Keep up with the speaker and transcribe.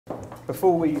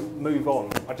before we move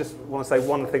on, I just want to say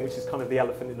one thing which is kind of the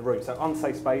elephant in the room. So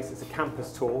Unsafe Space, it's a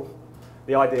campus tour.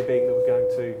 The idea being that we're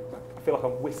going to, I feel like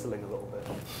I'm whistling a little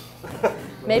bit.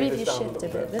 Maybe if you shift a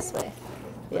bit this way.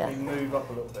 Let me move up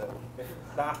a little bit.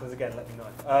 If that happens again, let me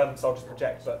know. So I'll just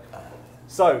project.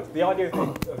 So the idea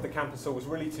of the campus tour was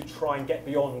really to try and get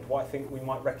beyond what I think we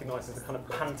might recognise as the kind of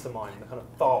pantomime, the kind of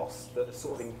farce that has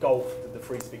sort of engulfed the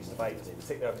free speech debate,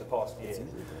 particularly over the past year,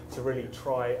 to really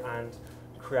try and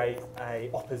create an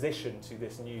opposition to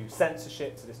this new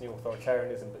censorship, to this new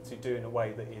authoritarianism, but to do it in a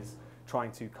way that is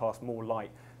trying to cast more light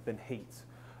than heat.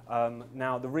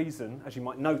 Now, the reason, as you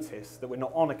might notice, that we're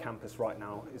not on a campus right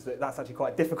now is that that's actually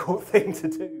quite a difficult thing to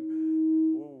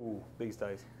do these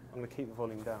days. I'm going to keep the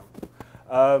volume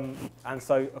down. And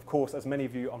so, of course, as many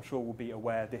of you, I'm sure, will be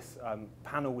aware, this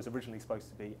panel was originally supposed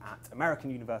to be at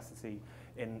American University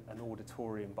in an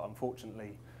auditorium, but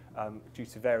unfortunately, due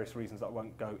to various reasons that I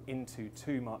won't go into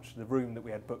too much, the room that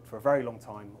we had booked for a very long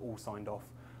time, all signed off,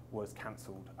 was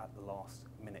cancelled at the last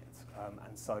minute.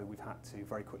 And so we've had to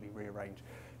very quickly rearrange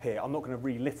here. I'm not going to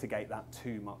re-litigate that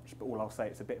too much, but all I'll say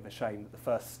it's a bit of a shame that the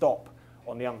first stop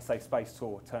on the Unsafe Space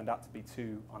Tour turned out to be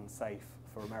too unsafe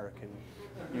for American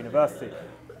University.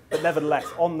 But nevertheless,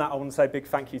 on that, I want to say a big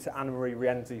thank you to Anna Marie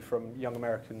Rienzi from Young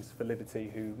Americans for Liberty,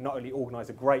 who not only organised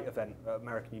a great event at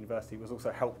American University, but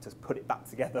also helped us put it back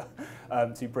together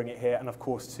to bring it here. And of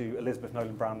course to Elizabeth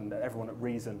Nolan Brown and everyone at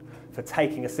Reason for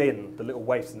taking us in, the little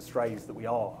waifs and strays that we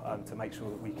are, to make sure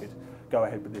that we could go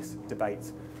ahead with this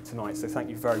debate tonight. So thank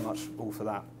you very much all for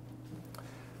that.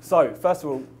 So first of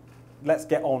all, let's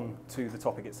get on to the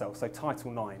topic itself. So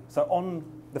Title IX. So on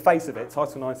the face of it,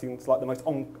 Title IX seems like the most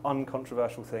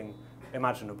uncontroversial thing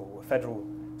imaginable. A federal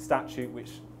statute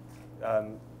which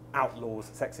outlaws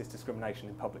sexist discrimination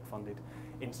in public funded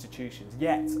institutions.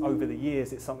 Yet, over the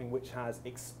years, it's something which has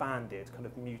expanded, kind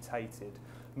of mutated,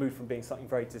 moved from being something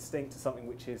very distinct to something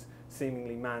which is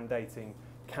seemingly mandating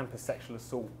campus sexual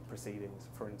assault proceedings,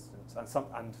 for instance,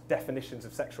 and definitions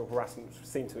of sexual harassment which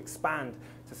seem to expand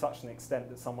to such an extent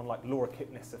that someone like Laura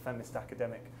Kipnis, a feminist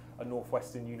academic at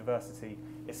Northwestern University,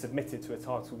 is submitted to a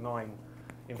Title IX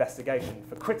investigation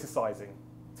for criticising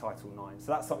Title IX.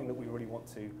 So that's something that we really want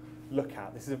to look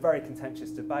at. This is a very contentious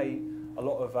debate, a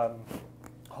lot of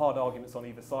hard arguments on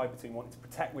either side between wanting to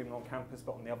protect women on campus,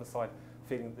 but on the other side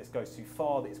feeling that this goes too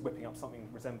far, that it's whipping up something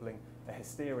resembling a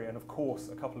hysteria. And of course,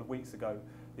 a couple of weeks ago,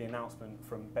 the announcement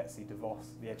from Betsy DeVos,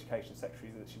 the Education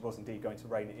Secretary, that she was indeed going to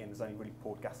rein it in has only really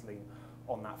poured gasoline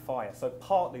on that fire. So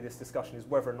partly this discussion is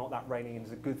whether or not that reining in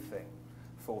is a good thing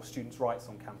for students' rights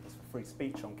on campus, for free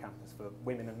speech on campus, for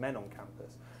women and men on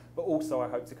campus. But also I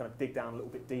hope to kind of dig down a little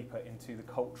bit deeper into the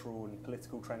cultural and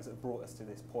political trends that have brought us to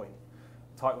this point.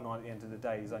 Title IX at the end of the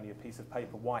day is only a piece of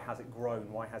paper. Why has it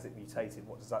grown? Why has it mutated?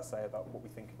 What does that say about what we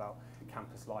think about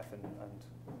campus life and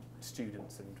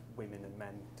students and women and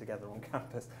men together on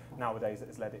campus nowadays that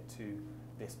has led it to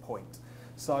this point?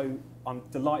 So I'm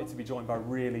delighted to be joined by a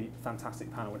really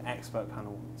fantastic panel, an expert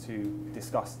panel, to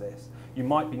discuss this. You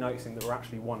might be noticing that we're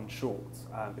actually one short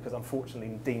because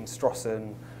unfortunately Dean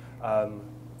Strawson,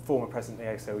 former president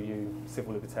of the ACLU,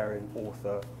 civil libertarian,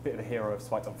 author, a bit of a hero of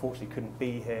spite, unfortunately couldn't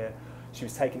be here. She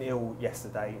was taken ill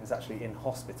yesterday and is actually in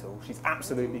hospital. She's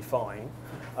absolutely fine.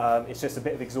 It's just a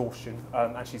bit of exhaustion,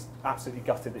 and she's absolutely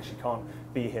gutted that she can't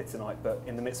be here tonight. But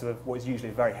in the midst of what is usually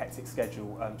a very hectic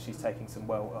schedule, she's taking some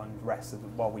well-earned rest. So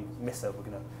while we miss her, we're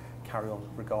going to carry on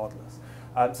regardless.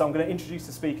 So I'm going to introduce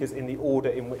the speakers in the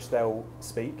order in which they'll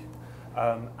speak.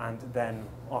 And then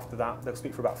after that, they'll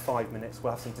speak for about 5 minutes.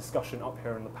 We'll have some discussion up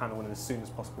here on the panel, and as soon as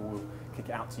possible, we'll kick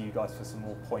it out to you guys for some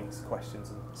more points, questions,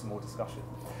 and some more discussion.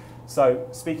 So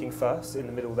speaking first, in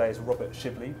the middle there is Robert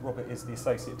Shibley. Robert is the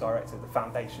Associate Director of the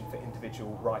Foundation for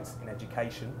Individual Rights in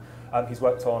Education. He's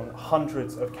worked on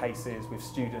hundreds of cases with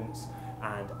students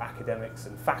and academics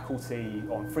and faculty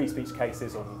on free speech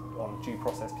cases, on due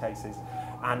process cases.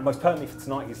 And most pertinently for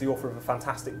tonight, he's the author of a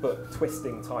fantastic book,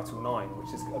 Twisting Title IX,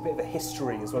 which is a bit of a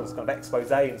history as well as kind of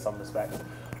expose in some respects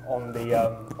on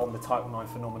the Title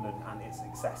IX phenomenon and its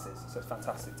excesses. So it's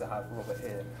fantastic to have Robert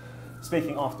here.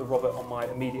 Speaking after Robert, on my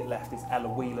immediate left is Ella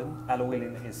Whelan. Ella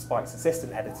Whelan is Spike's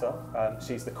assistant editor.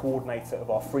 She's the coordinator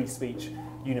of our free speech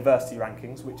university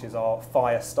rankings, which is our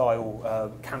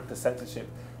FIRE-style campus censorship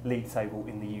league table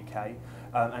in the UK.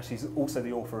 And she's also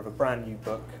the author of a brand new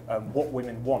book, What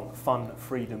Women Want, Fun,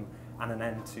 Freedom and an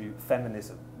End to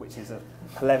Feminism, which is a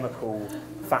polemical,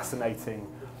 fascinating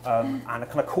and a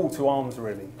kind of call to arms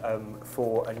really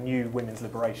for a new women's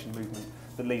liberation movement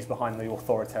that leaves behind the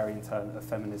authoritarian turn of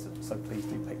feminism. So please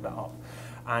do pick that up.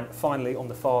 And finally, on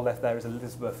the far left there is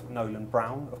Elizabeth Nolan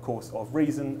Brown, of course, of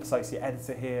Reason, associate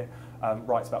editor here,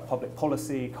 writes about public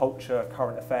policy, culture,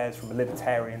 current affairs from a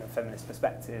libertarian and feminist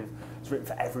perspective. It's written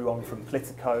for everyone from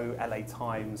Politico, LA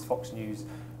Times, Fox News,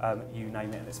 you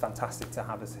name it, and it's fantastic to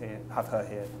have her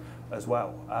here as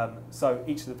well. So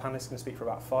each of the panelists is going to speak for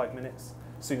about 5 minutes.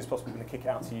 As soon as possible, we're going to kick it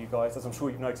out to you guys. As I'm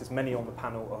sure you've noticed, many on the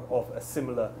panel are of a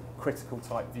similar critical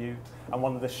type view. And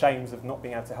one of the shames of not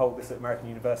being able to hold this at American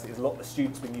University is a lot of the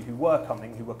students we knew who were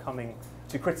coming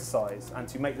to criticise and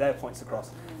to make their points across,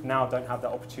 now don't have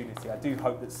that opportunity. I do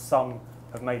hope that some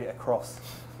have made it across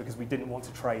because we didn't want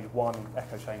to trade one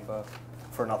echo chamber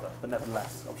for another. But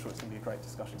nevertheless, I'm sure it's going to be a great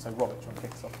discussion. So Robert, do you want to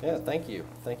kick us off? Yeah, thank you.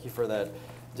 Thank you for that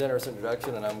generous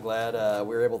introduction, and I'm glad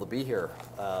we were able to be here.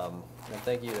 And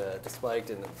thank you to Spiked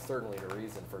and certainly to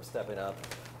Reason for stepping up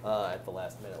at the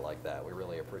last minute like that. We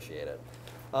really appreciate it.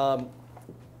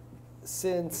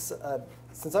 Since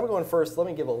I'm going first, let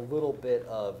me give a little bit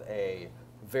of a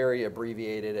very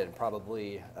abbreviated and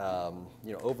probably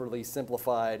overly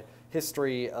simplified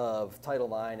history of Title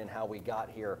IX and how we got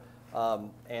here.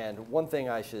 And one thing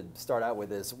I should start out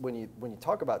with is when you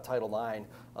talk about Title IX,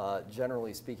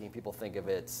 generally speaking, people think of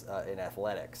it in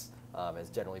athletics. Has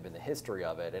generally been the history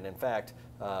of it. And in fact,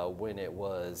 when it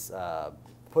was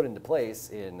put into place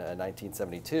in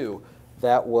 1972,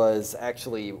 that was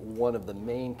actually one of the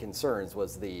main concerns,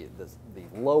 was the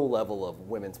low level of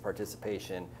women's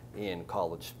participation in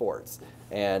college sports.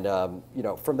 And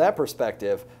from that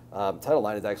perspective, Title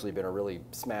IX has actually been a really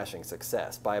smashing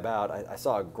success. By about, I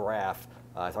saw a graph,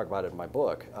 I talk about it in my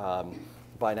book,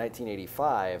 by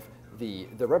 1985,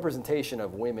 the representation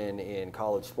of women in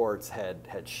college sports had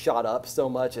shot up so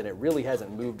much, and it really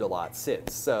hasn't moved a lot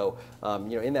since. So,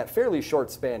 in that fairly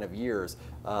short span of years,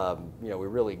 we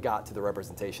really got to the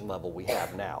representation level we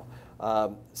have now.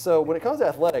 So when it comes to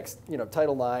athletics,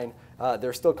 Title IX,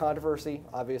 there's still controversy,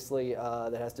 obviously,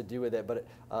 that has to do with it, but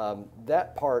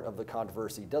that part of the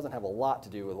controversy doesn't have a lot to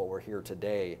do with what we're here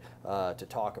today to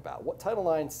talk about. What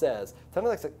Title IX says,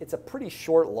 it's a pretty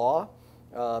short law.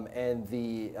 And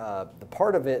the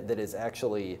part of it that is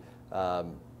actually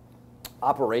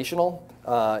operational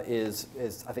is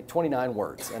I think 29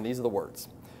 words, and these are the words.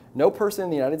 No person in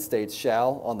the United States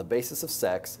shall, on the basis of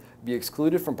sex, be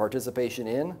excluded from participation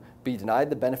in, be denied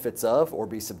the benefits of, or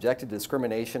be subjected to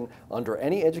discrimination under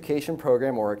any education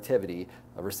program or activity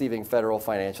receiving federal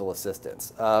financial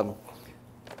assistance.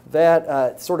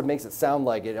 That sort of makes it sound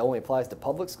like it only applies to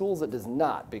public schools. It does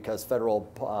not, because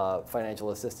federal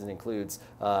financial assistance includes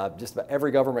just about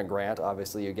every government grant,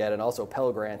 obviously, you get, and also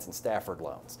Pell Grants and Stafford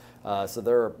loans. So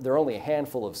there are only a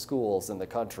handful of schools in the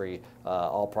country,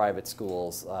 all private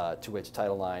schools, to which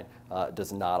Title IX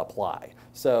does not apply.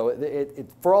 So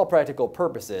for all practical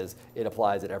purposes, it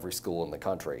applies at every school in the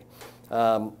country.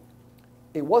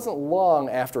 It wasn't long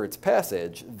after its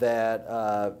passage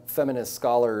that feminist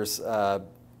scholars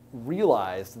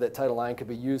realized that Title IX could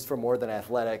be used for more than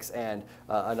athletics, and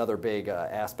another big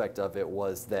aspect of it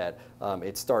was that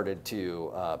it started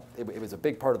to, it was a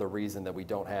big part of the reason that we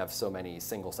don't have so many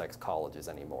single-sex colleges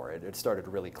anymore. It started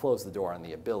to really close the door on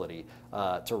the ability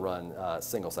to run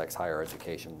single-sex higher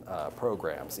education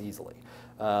programs easily.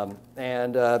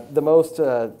 The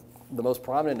most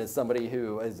prominent is somebody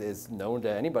who is known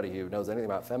to anybody who knows anything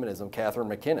about feminism, Catherine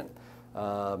McKinnon,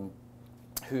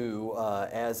 who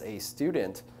as a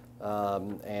student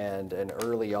and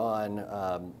early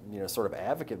on, sort of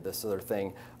advocate of this sort of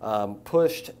thing,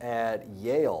 pushed at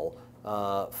Yale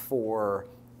for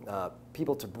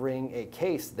people to bring a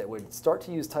case that would start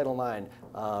to use Title IX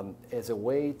as a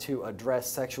way to address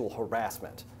sexual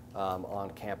harassment on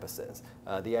campuses.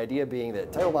 The idea being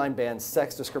that Title IX bans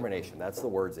sex discrimination. That's the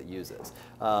words it uses.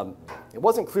 It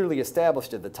wasn't clearly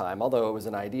established at the time, although it was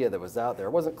an idea that was out there.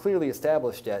 It wasn't clearly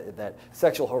established yet that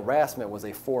sexual harassment was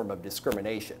a form of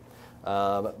discrimination.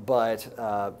 But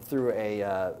through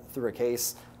a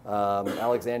case,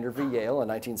 Alexander v. Yale in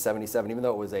 1977, even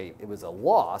though it was a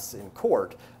loss in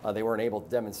court, they weren't able to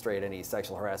demonstrate any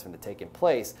sexual harassment had taken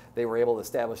place. They were able to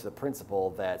establish the principle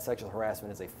that sexual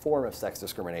harassment is a form of sex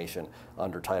discrimination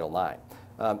under Title IX.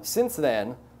 Since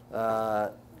then,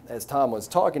 as Tom was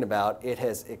talking about, it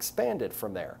has expanded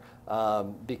from there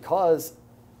because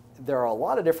there are a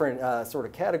lot of different sort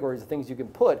of categories of things you can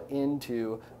put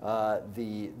into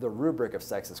the rubric of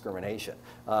sex discrimination.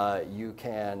 You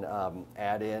can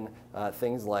add in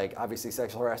things like, obviously,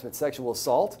 sexual harassment. Sexual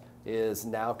assault is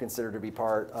now considered to be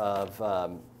part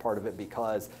of it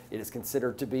because it is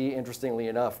considered to be, interestingly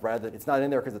enough, rather than, it's not in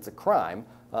there because it's a crime,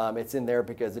 It's in there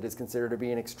because it is considered to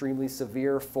be an extremely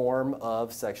severe form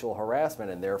of sexual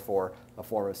harassment and therefore a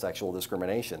form of sexual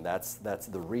discrimination. That's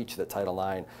the reach that Title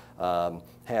IX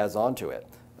has onto it.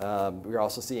 We're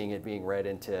also seeing it being read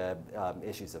into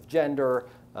issues of gender,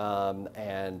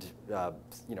 and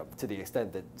to the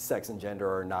extent that sex and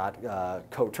gender are not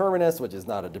coterminous, which is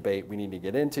not a debate we need to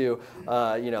get into.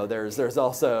 There's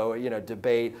also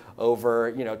debate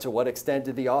over to what extent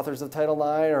did the authors of Title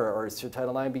IX or should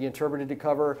Title IX be interpreted to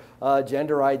cover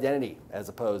gender identity as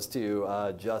opposed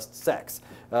to just sex.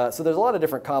 So there's a lot of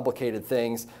different complicated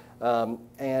things.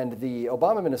 And the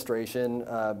Obama administration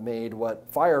made what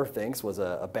FIRE thinks was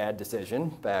a bad decision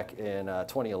back in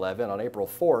 2011. On April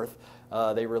 4th,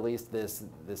 they released this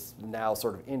now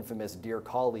sort of infamous Dear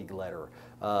Colleague letter,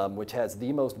 which has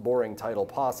the most boring title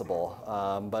possible,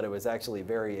 but it was actually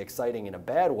very exciting in a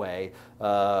bad way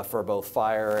for both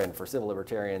FIRE and for civil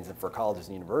libertarians and for colleges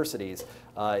and universities.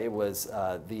 It was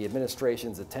the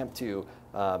administration's attempt to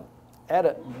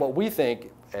add what we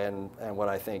think and what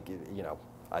I think,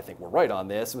 I think we're right on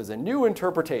this, was a new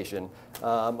interpretation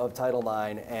of Title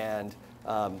IX and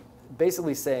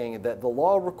basically saying that the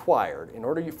law required, in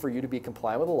order for you to be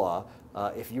compliant with the law,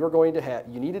 if you were going to have,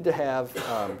 you needed to have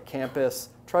campus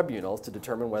tribunals to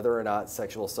determine whether or not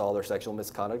sexual assault or sexual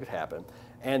misconduct had happened.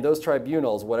 And those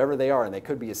tribunals, whatever they are, and they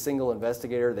could be a single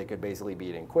investigator, they could basically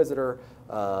be an inquisitor,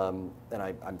 and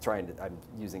I'm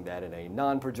using that in a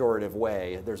non-pejorative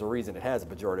way. There's a reason it has a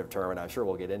pejorative term, and I'm sure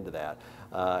we'll get into that.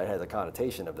 It has a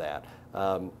connotation of that.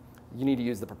 You need to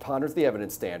use the preponderance of the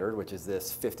evidence standard, which is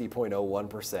this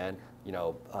 50.01%.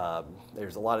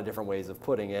 There's a lot of different ways of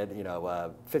putting it.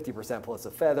 50% plus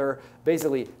a feather.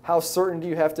 Basically, how certain do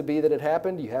you have to be that it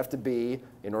happened? You have to be,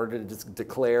 in order to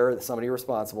declare somebody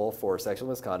responsible for sexual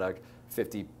misconduct,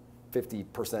 50%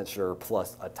 sure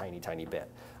plus a tiny, tiny bit.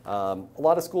 A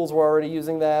lot of schools were already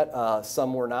using that.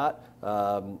 Some were not,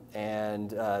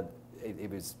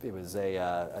 it was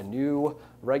a new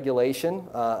regulation,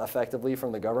 effectively,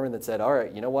 from the government that said, all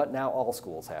right, you know what, now all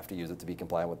schools have to use it to be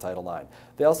compliant with Title IX.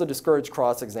 They also discouraged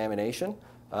cross-examination,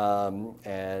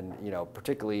 and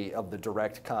particularly of the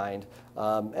direct kind.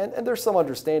 And there's some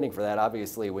understanding for that.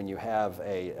 Obviously, when you have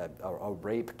a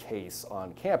rape case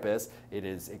on campus, it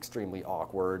is extremely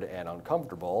awkward and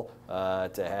uncomfortable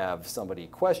to have somebody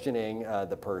questioning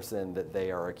the person that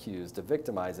they are accused of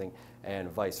victimizing,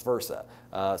 and vice versa.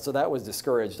 So that was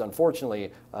discouraged.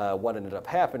 Unfortunately, what ended up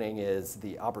happening is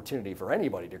the opportunity for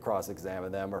anybody to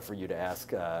cross-examine them or for you to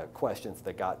ask questions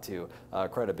that got to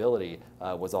credibility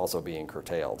was also being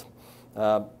curtailed.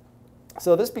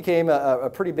 So this became a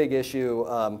pretty big issue,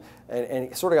 and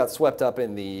it sort of got swept up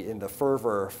in the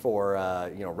fervor for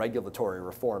regulatory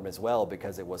reform as well,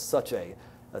 because it was such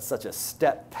a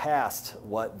step past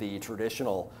what the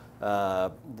traditional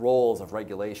roles of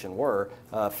regulation were.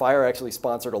 FIRE actually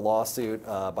sponsored a lawsuit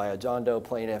by a John Doe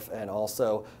plaintiff and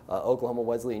also Oklahoma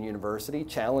Wesleyan University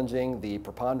challenging the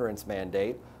preponderance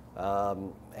mandate. That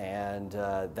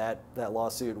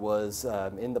lawsuit was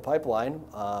in the pipeline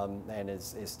and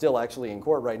is still actually in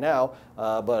court right now.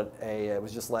 But it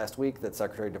was just last week that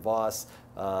Secretary DeVos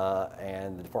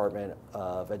and the Department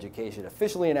of Education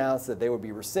officially announced that they would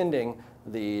be rescinding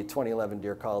the 2011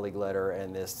 Dear Colleague letter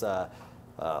and this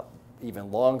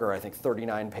even longer, I think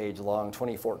 39-page long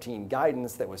 2014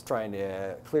 guidance that was trying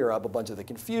to clear up a bunch of the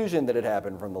confusion that had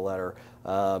happened from the letter.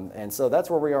 And so that's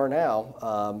where we are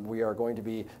now. We are going to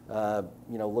be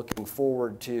looking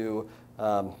forward to,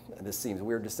 this seems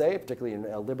weird to say, particularly in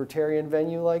a libertarian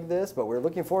venue like this, but we're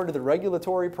looking forward to the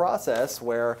regulatory process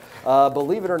where,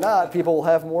 believe it or not, people will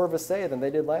have more of a say than they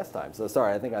did last time. So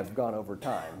sorry, I think I've gone over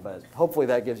time, but hopefully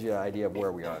that gives you an idea of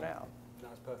where we are now.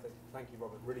 That's perfect. Thank you,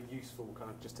 Robert. Really useful kind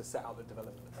of just to set out the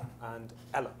development of that. And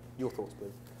Ella, your thoughts,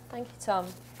 please. Thank you, Tom.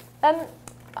 I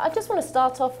just want to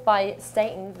start off by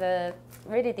stating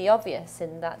really the obvious,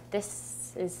 in that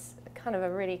this is kind of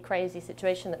a really crazy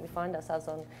situation that we find ourselves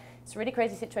on. It's a really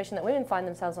crazy situation that women find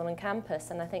themselves on campus,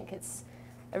 and I think it's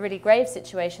a really grave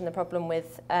situation, the problem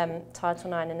with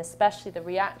Title IX, and especially the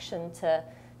reaction to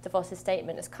DeVos's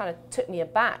statement has kind of took me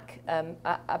aback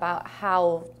about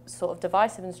how sort of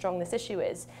divisive and strong this issue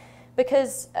is.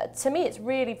 Because to me, it's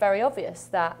really very obvious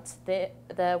that the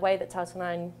way that Title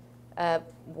IX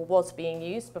was being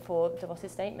used before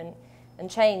DeVos's statement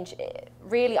and change, it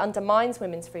really undermines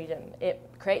women's freedom. It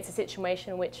creates a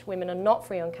situation in which women are not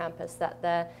free on campus, that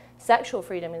their sexual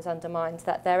freedom is undermined,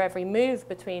 that their every move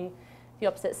between the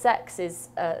opposite sex is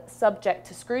subject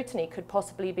to scrutiny, could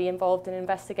possibly be involved in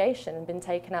investigation and been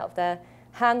taken out of their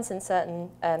hands in certain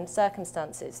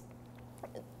circumstances.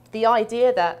 The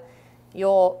idea that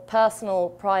your personal,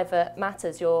 private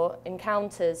matters, your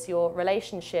encounters, your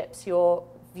relationships, your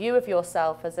view of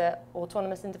yourself as an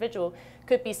autonomous individual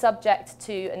could be subject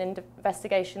to an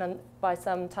investigation by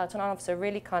some Title IX officer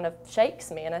really kind of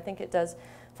shakes me, and I think it does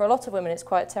for a lot of women. It's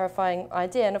quite a terrifying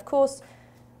idea. And of course,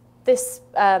 this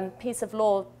piece of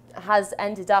law has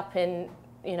ended up in,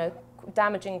 you know,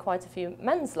 damaging quite a few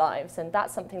men's lives, and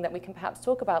that's something that we can perhaps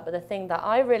talk about. But the thing that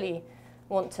I really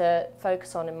want to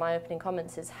focus on in my opening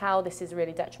comments is how this is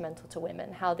really detrimental to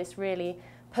women, how this really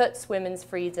puts women's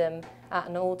freedom at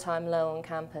an all-time low on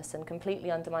campus and completely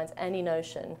undermines any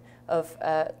notion of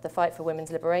the fight for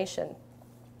women's liberation.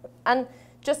 And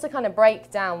just to kind of break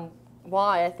down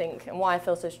why I think and why I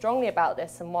feel so strongly about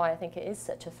this and why I think it is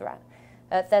such a threat,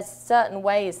 there's certain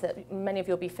ways that many of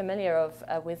you will be familiar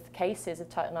of with cases of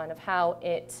Title IX of how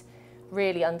it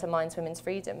really undermines women's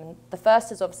freedom. And the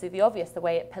first is obviously the obvious, the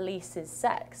way it polices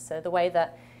sex. So the way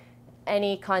that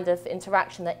any kind of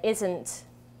interaction that isn't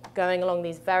going along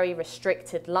these very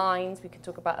restricted lines, we could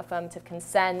talk about affirmative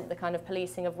consent, the kind of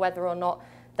policing of whether or not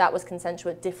that was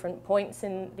consensual at different points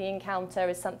in the encounter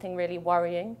is something really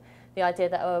worrying. The idea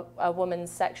that a woman's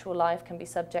sexual life can be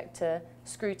subject to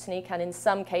scrutiny, can in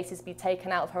some cases be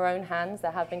taken out of her own hands.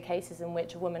 There have been cases in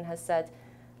which a woman has said,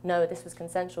 no, this was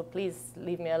consensual, please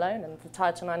leave me alone, and the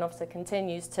Title IX officer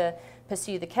continues to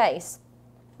pursue the case.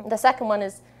 The second one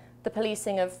is the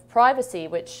policing of privacy,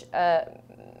 which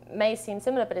may seem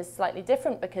similar but is slightly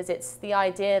different, because it's the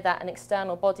idea that an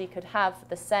external body could have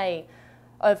the say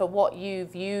over what you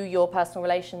view your personal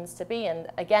relations to be. And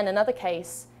again, another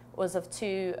case was of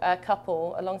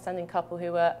a long-standing couple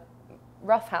who were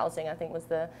roughhousing, I think was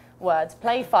the word,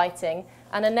 play fighting,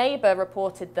 and a neighbour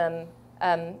reported them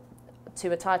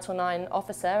to a Title IX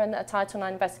officer, and a Title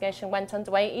IX investigation went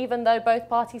underway, even though both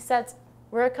parties said,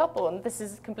 we're a couple, and this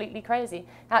is completely crazy.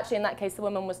 Actually, in that case, the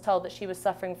woman was told that she was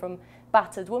suffering from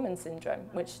battered woman syndrome,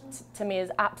 which to me is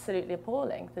absolutely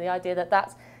appalling. The idea that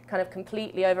that's kind of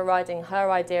completely overriding her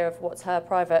idea of what's her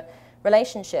private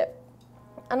relationship.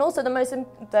 And also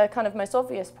the kind of most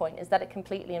obvious point is that it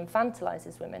completely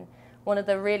infantilizes women. One of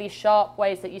the really sharp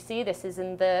ways that you see this is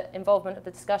in the involvement of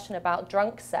the discussion about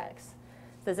drunk sex.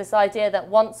 There's this idea that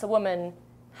once a woman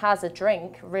has a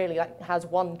drink, really like has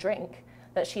one drink,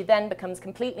 that she then becomes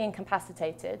completely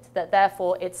incapacitated, that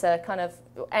therefore it's a kind of,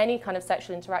 any kind of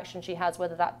sexual interaction she has,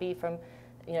 whether that be from,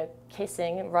 you know,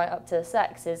 kissing right up to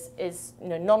sex, is you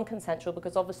know, non-consensual,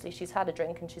 because obviously she's had a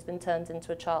drink and she's been turned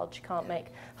into a child. She can't make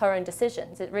her own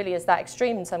decisions. It really is that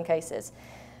extreme in some cases.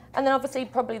 And then obviously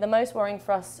probably the most worrying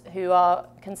for us who are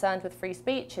concerned with free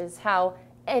speech is how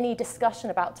any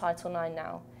discussion about Title IX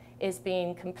now is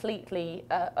being completely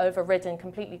overridden,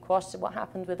 completely quashed. What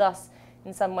happened with us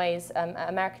in some ways at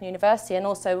American University, and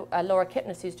also Laura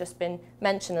Kipnis, who's just been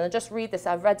mentioned. And I'll just read this.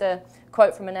 I read a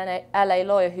quote from an LA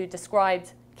lawyer who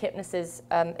described Kipnis's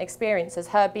experience as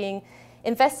her being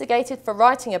investigated for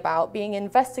writing about, being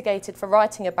investigated for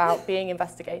writing about, being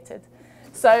investigated.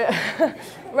 So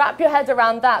wrap your head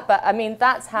around that. But I mean,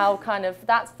 that's how kind of,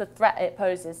 that's the threat it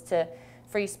poses to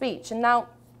free speech. And now,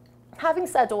 having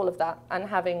said all of that, and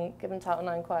having given Title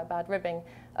IX quite a bad ribbing,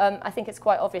 I think it's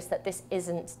quite obvious that this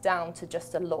isn't down to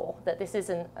just a law, that this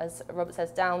isn't, as Robert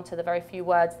says, down to the very few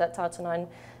words that Title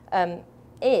IX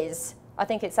is. I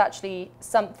think it's actually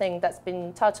something that's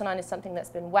been, Title IX is something that's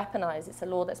been weaponized. It's a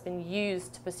law that's been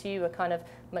used to pursue a kind of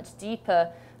much deeper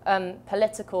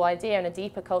political idea and a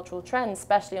deeper cultural trend,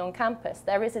 especially on campus.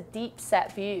 There is a deep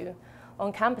set view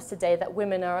on campus today that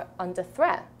women are under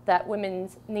threat, that women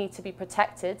need to be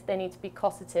protected, they need to be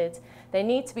cosseted, they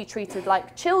need to be treated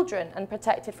like children and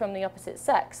protected from the opposite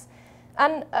sex.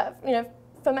 And you know,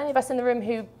 for many of us in the room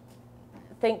who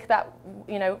think that,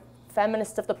 you know,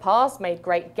 feminists of the past made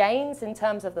great gains in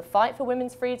terms of the fight for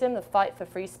women's freedom, the fight for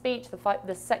free speech, the fight for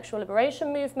the sexual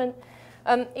liberation movement,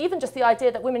 even just the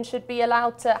idea that women should be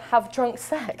allowed to have drunk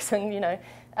sex and, you know,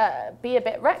 be a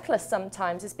bit reckless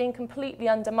sometimes is being completely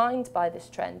undermined by this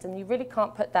trend. And you really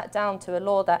can't put that down to a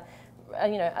law that,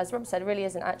 you know, as Rob said, really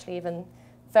isn't actually even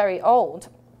very old.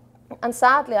 And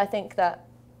sadly, I think that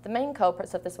the main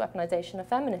culprits of this weaponization are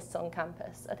feminists on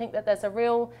campus. I think that there's a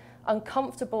real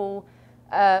uncomfortable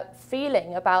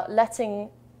feeling about letting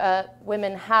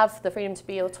women have the freedom to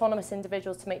be autonomous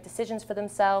individuals, to make decisions for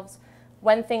themselves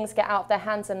when things get out of their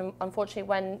hands, and unfortunately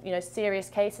when, you know, serious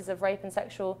cases of rape and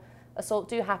sexual assault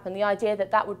do happen. The idea that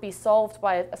that would be solved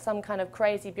by some kind of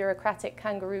crazy bureaucratic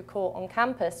kangaroo court on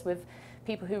campus with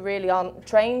people who really aren't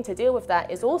trained to deal with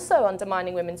that is also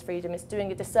undermining women's freedom. It's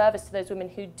doing a disservice to those women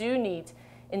who do need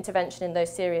intervention in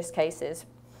those serious cases.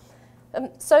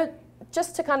 So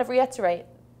just to kind of reiterate,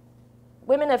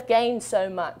 women have gained so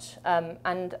much,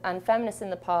 and feminists in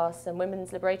the past and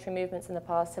women's liberatory movements in the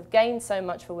past have gained so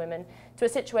much for women to a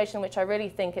situation in which I really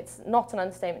think it's not an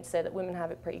understatement to say that women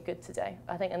have it pretty good today.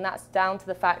 I think, and that's down to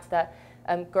the fact that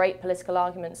great political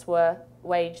arguments were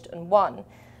waged and won.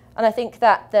 And I think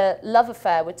that the love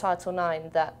affair with Title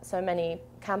IX that so many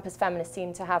campus feminists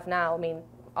seem to have now, I mean,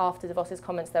 after DeVos's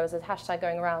comments, there was a hashtag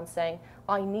going around saying,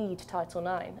 I need Title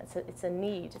IX. It's a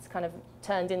need. It's kind of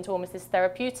turned into almost this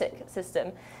therapeutic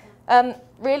system.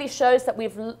 Really shows that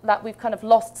we've kind of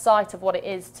lost sight of what it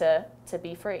is to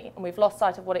be free. And we've lost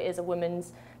sight of what it is a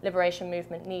women's liberation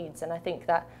movement needs. And I think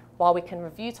that while we can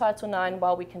review Title IX,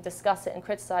 while we can discuss it and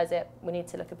criticize it, we need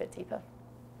to look a bit deeper.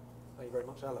 Thank you very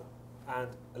much, Ella. And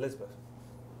Elizabeth.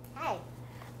 Hi.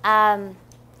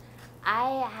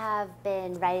 I have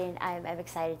been writing, I'm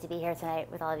excited to be here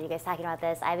tonight with all of you guys talking about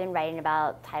this. I've been writing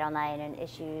about Title IX and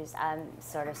issues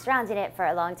sort of surrounding it for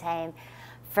a long time.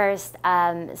 First,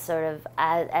 sort of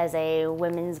as a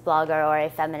women's blogger or a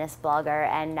feminist blogger,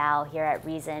 and now here at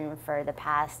Reason for the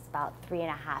past about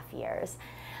 3.5 years.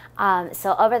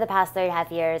 So over the past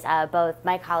 3.5 years, both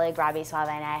my colleague Robbie Swaba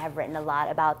and I have written a lot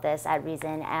about this at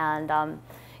Reason, and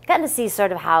gotten to see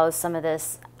sort of how some of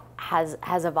this has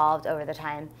evolved over the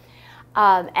time.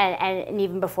 And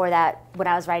even before that, when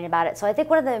I was writing about it. So I think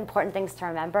one of the important things to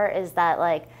remember is that,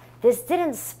 like, this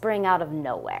didn't spring out of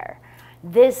nowhere.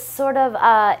 This sort of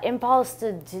impulse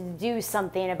to do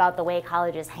something about the way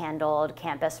colleges handled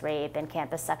campus rape and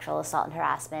campus sexual assault and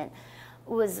harassment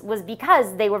was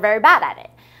because they were very bad at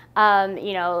it.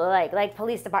 You know, like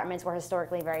police departments were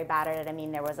historically very bad at it. I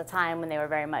mean, there was a time when they were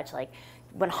very much like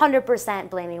 100%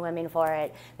 blaming women for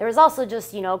it. There was also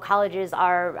just, you know, colleges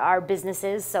are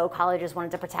businesses, so colleges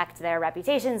wanted to protect their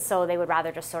reputations, so they would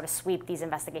rather just sort of sweep these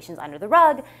investigations under the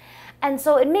rug. And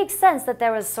so it makes sense that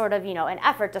there was sort of, you know, an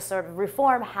effort to sort of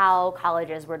reform how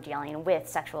colleges were dealing with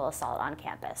sexual assault on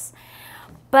campus.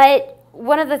 But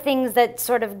one of the things that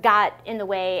sort of got in the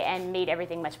way and made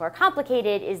everything much more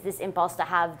complicated is this impulse to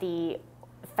have the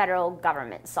federal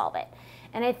government solve it.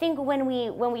 And I think when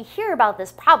we hear about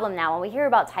this problem now, when we hear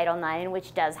about Title IX,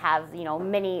 which does have, you know,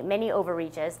 many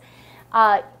overreaches,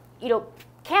 you know,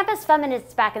 campus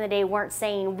feminists back in the day weren't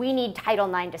saying we need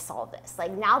Title IX to solve this.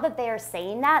 Like, now that they are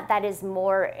saying that, that is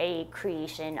more a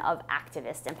creation of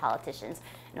activists and politicians.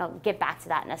 And I'll get back to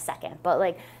that in a second. But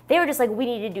like, they were just like, we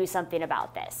need to do something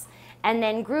about this. And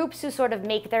then groups who sort of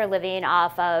make their living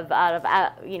out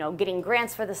of you know, getting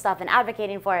grants for this stuff and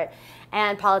advocating for it,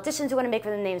 and politicians who want to make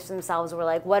the names for themselves were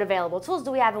like, what available tools do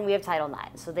we have? And we have Title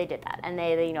IX. So they did that. And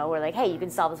they you know, were like, hey, you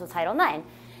can solve this with Title IX.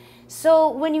 So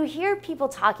when you hear people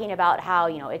talking about how,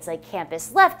 you know, it's like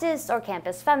campus leftists or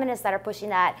campus feminists that are pushing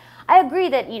that, I agree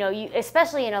that, you know,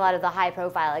 especially in a lot of the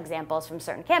high-profile examples from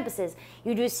certain campuses,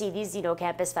 you do see these, you know,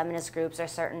 campus feminist groups or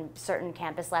certain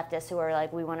campus leftists who are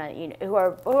like, we want to, you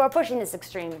know, who are pushing this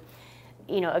extreme,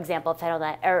 you know, example of Title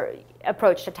IX or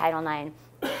approach to Title IX.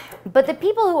 But the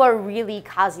people who are really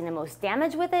causing the most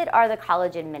damage with it are the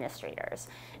college administrators.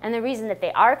 And the reason that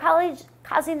they are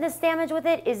causing this damage with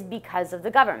it is because of the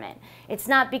government. It's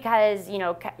not because, you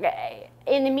know,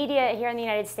 in the media here in the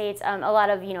United States, a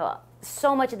lot of, you know,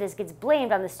 so much of this gets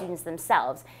blamed on the students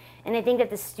themselves. And I think that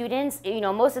the students, you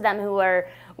know, most of them who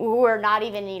were not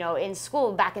even, you know, in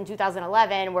school back in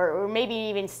 2011, or maybe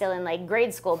even still in like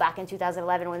grade school back in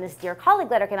 2011 when this Dear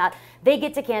Colleague letter came out, they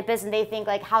get to campus and they think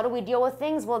like, how do we deal with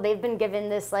things? Well, they've been given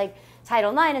this like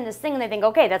Title IX and this thing, and they think,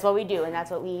 okay, that's what we do, and that's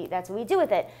what we do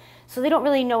with it. So they don't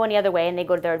really know any other way, and they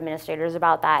go to their administrators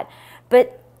about that.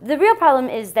 But the real problem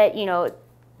is that, you know,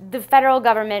 the federal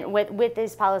government, with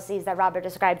these policies that Robert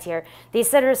described here, they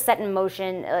sort of set in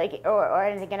motion, like, or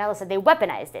I think Ella said, they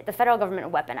weaponized it. The federal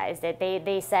government weaponized it.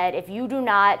 They said, if you do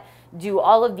not do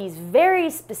all of these very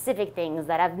specific things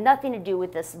that have nothing to do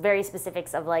with this very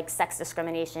specifics of like sex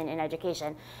discrimination in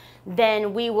education,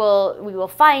 then we will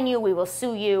fine you, we will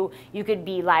sue you, you could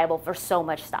be liable for so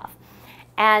much stuff.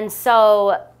 And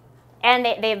so, and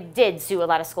they did sue a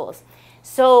lot of schools.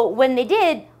 So when they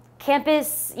did,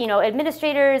 campus, you know,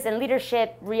 administrators and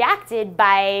leadership reacted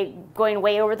by going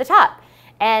way over the top.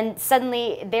 And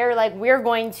suddenly they're like, we're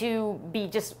going to be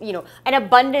just, you know, an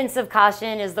abundance of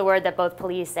caution is the word that both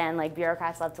police and like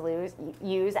bureaucrats love to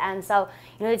use. And so,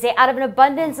 you know, they'd say, out of an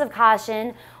abundance of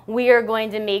caution, we are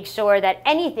going to make sure that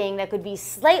anything that could be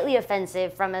slightly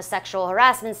offensive from a sexual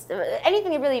harassment,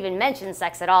 anything that really even mentions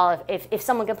sex at all, if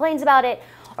someone complains about it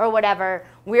or whatever,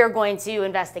 we're going to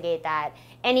investigate that.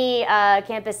 Any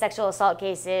campus sexual assault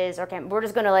cases, or we're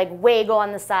just going to like way go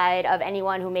on the side of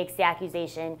anyone who makes the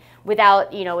accusation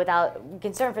without, you know, without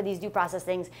concern for these due process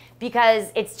things,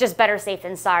 because it's just better safe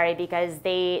than sorry, because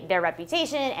their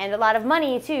reputation and a lot of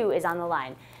money too is on the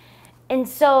line. And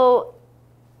so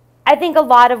I think a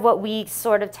lot of what we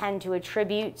sort of tend to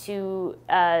attribute to,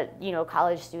 you know,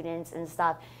 college students and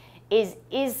stuff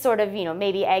is sort of, you know,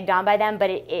 maybe egged on by them,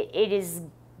 but it is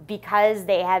because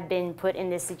they have been put in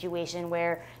this situation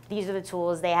where these are the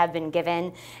tools they have been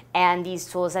given, and these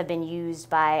tools have been used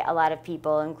by a lot of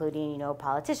people, including, you know,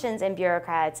 politicians and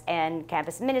bureaucrats and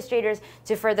campus administrators,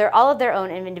 to further all of their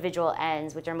own individual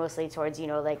ends, which are mostly towards, you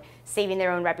know, like saving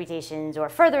their own reputations or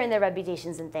furthering their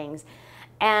reputations and things.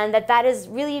 And that has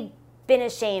really been a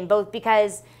shame, both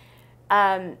because,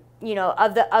 you know,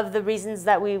 of the reasons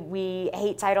that we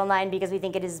hate Title IX, because we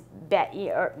think it is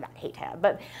or not hate,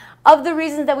 but of the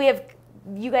reasons that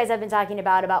you guys have been talking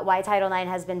about why Title IX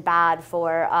has been bad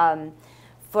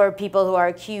for people who are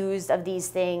accused of these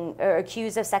things, or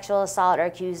accused of sexual assault, or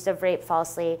accused of rape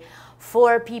falsely,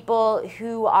 for people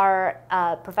who are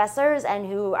professors and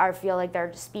who feel like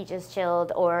their speech is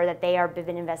chilled, or that they are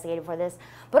been investigated for this,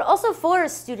 but also for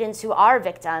students who are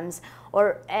victims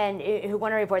and who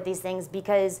want to report these things,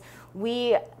 because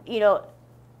we, you know,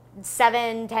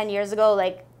 7-10 years ago,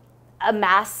 like a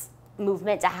mass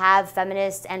movement to have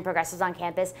feminists and progressives on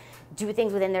campus do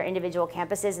things within their individual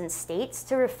campuses and states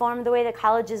to reform the way that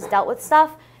colleges dealt with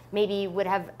stuff, maybe would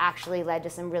have actually led to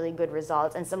some really good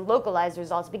results and some localized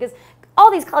results, because all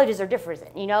these colleges are different,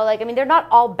 you know, like, I mean, they're not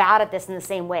all bad at this in the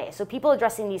same way. So people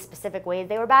addressing these specific ways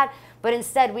they were bad, but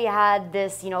instead we had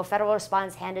this, you know, federal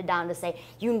response handed down to say,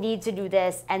 you need to do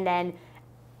this, and then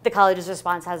the college's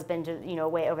response has been to, you know,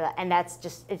 way over that, and it's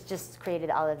just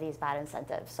created all of these bad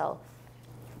incentives, so.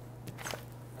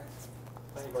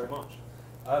 Thank you very much.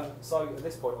 So at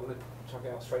this point, I'm going to chuck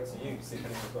it out straight to you, see if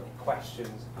anyone's got any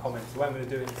questions, comments. The way I'm going to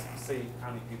do it is see how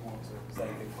many people want to say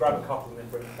anything. Grab a couple and then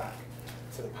bring it back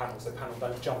to the panel. So panel,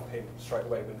 don't jump in straight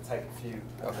away. We're going to take a few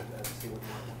and see what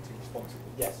you want to respond to.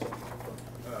 Yes.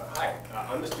 Hi,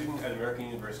 I'm a student at American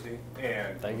University,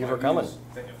 and thank you for coming.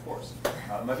 Of course.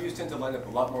 My views tend to line up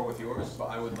a lot more with yours, but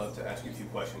I would love to ask you a few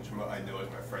questions from what I know as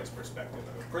my friend's perspective.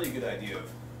 I have a pretty good idea of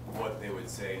what they would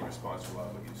say in response to a lot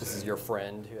of what you say. This is your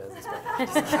friend who has this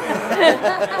question.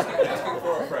 Asking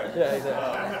for a friend. Yeah,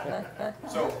 exactly.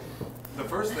 So the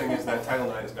first thing is that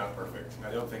Title IX is not perfect.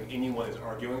 I don't think anyone is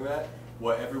arguing that.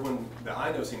 What everyone that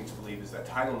I know seems to believe is that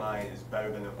Title IX is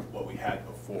better than what we had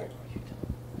before.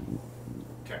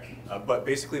 Okay. But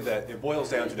basically that it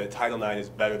boils down to that Title IX is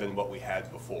better than what we had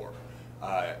before.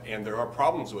 And there are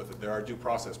problems with it. There are due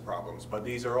process problems, but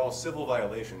these are all civil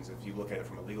violations if you look at it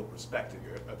from a legal perspective.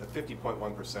 You're at the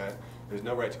 50.1%, there's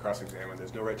no right to cross-examine,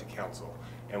 there's no right to counsel.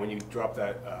 And when you drop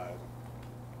that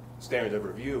standard of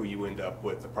review, you end up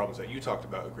with the problems that you talked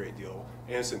about a great deal,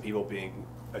 innocent people being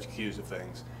accused of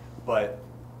things. But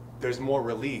there's more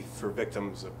relief for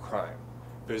victims of crime.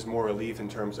 There's more relief in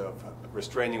terms of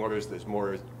restraining orders, there's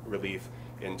more relief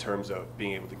in terms of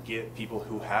being able to get people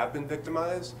who have been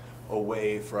victimized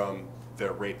away from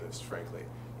their rapists, frankly.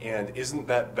 And isn't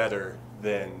that better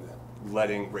than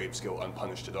letting rapes go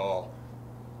unpunished at all,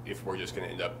 if we're just going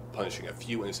to end up punishing a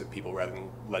few innocent people rather than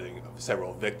letting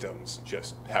several victims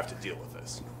just have to deal with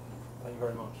this? Thank you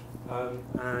very much.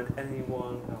 And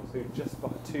anyone else who just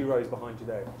 2 rows behind you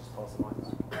there, just pass the mic.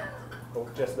 Oh,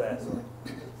 just there, sorry.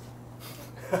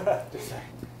 Just there.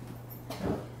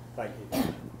 Thank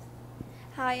you.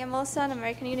 Hi, I'm also an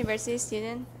American University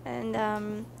student,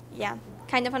 and yeah,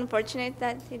 kind of unfortunate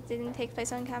that it didn't take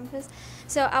place on campus.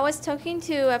 So I was talking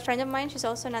to a friend of mine, she's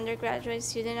also an undergraduate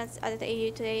student at the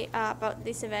AU today, about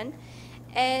this event.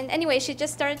 And anyway, she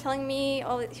just started telling me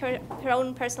all her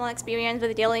own personal experience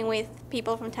with dealing with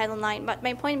people from Title IX. But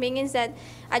my point being is that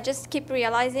I just keep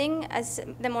realizing, as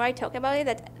the more I talk about it,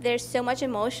 that there's so much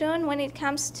emotion when it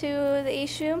comes to the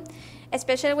issue,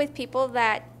 especially with people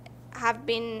that have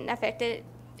been affected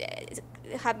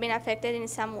in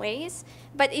some ways.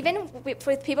 But even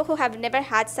with people who have never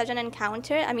had such an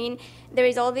encounter, I mean, there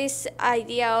is all this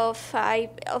idea of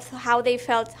how they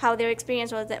felt, how their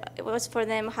experience was for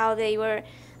them, how they were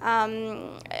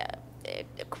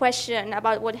questioned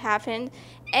about what happened.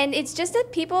 And it's just that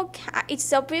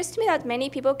it's obvious to me that many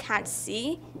people can't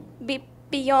see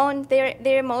beyond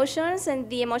their emotions and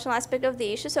the emotional aspect of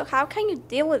the issue. So how can you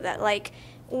deal with that? Like,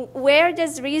 where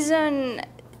does reason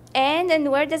end and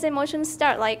where does emotion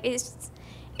start? Like,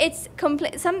 it's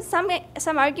complete.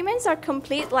 Some arguments are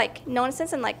complete like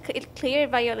nonsense and like clear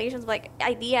violations of like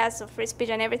ideas of free speech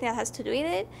and everything that has to do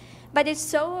with it. But it's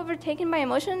so overtaken by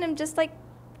emotion. I'm just like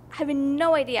having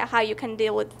no idea how you can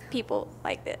deal with people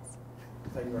like this.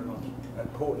 Thank you very much.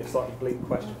 Important, slightly bleak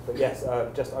question, but yes,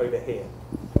 just over here.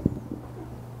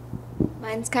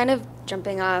 Mine's kind of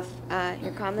jumping off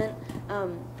your comment.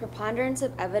 Preponderance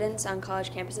of evidence on college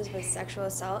campuses with sexual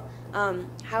assault.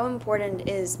 How important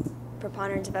is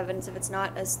preponderance of evidence if it's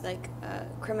not as like a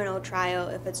criminal trial,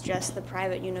 if it's just the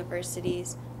private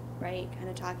universities, right? Kind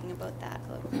of talking about that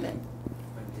a little bit. Thank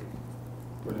you.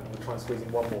 Brilliant. We'll try and squeeze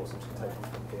in one more, so I'm just going to take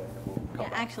one from here. And then we'll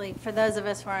come back. Actually, for those of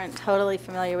us who aren't totally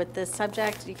familiar with this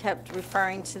subject, you kept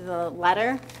referring to the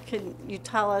letter. Could you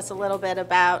tell us a little bit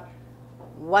about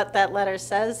what that letter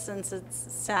says, since it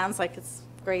sounds like it's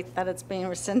great that it's being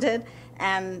rescinded?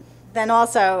 And then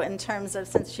also, in terms of,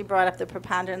 since she brought up the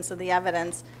preponderance of the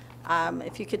evidence,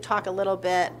 if you could talk a little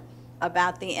bit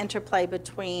about the interplay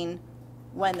between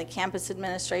when the campus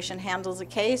administration handles a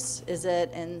case. Is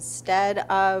it instead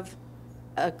of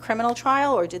a criminal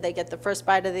trial, or do they get the first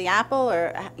bite of the apple,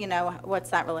 or, you know,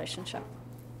 what's that relationship?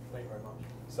 Thank you very much.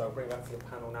 So I'll bring it back to the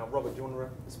panel now. Robert, do you want to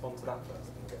respond to that first?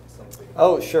 And get some of the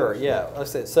Oh, sure, yeah.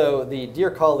 So the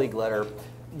Dear Colleague letter,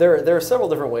 there are several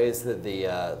different ways that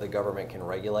the government can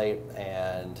regulate,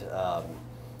 and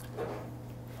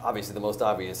obviously the most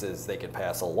obvious is they could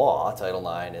pass a law. Title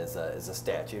IX is a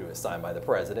statute. It's signed by the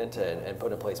president and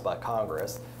put in place by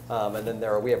Congress. And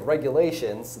then we have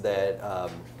regulations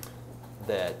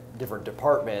that different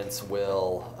departments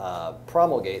will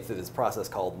promulgate through this process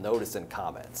called notice and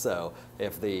comment. So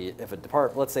if a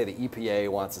department, let's say the EPA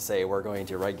wants to say we're going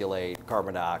to regulate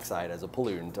carbon dioxide as a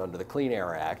pollutant under the Clean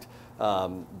Air Act,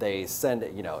 they send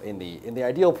it, in the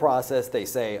ideal process, they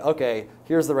say, okay,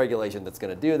 here's the regulation that's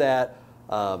going to do that.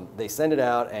 They send it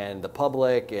out, and the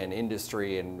public and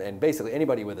industry and basically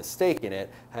anybody with a stake in it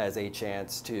has a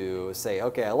chance to say,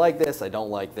 okay, I like this, I don't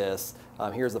like this,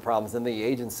 here's the problems. Then the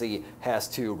agency has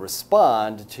to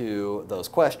respond to those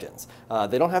questions.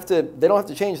 They don't have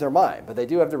to change their mind, but they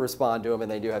do have to respond to them, and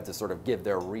they do have to sort of give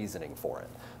their reasoning for it.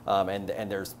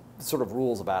 And there's sort of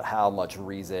rules about how much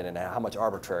reason and how much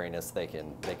arbitrariness they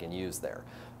can use there.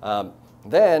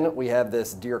 Then we have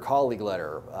this Dear Colleague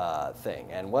letter thing,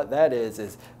 and what that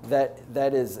is that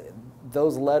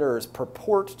those letters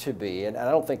purport to be, and I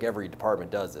don't think every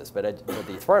department does this, but the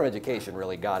Department of Education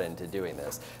really got into doing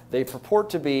this. They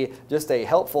purport to be just a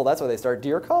helpful, that's why they start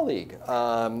Dear Colleague,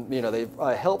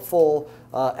 a helpful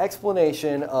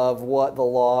explanation of what the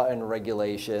law and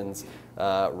regulations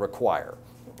require.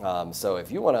 So if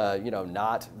you want to,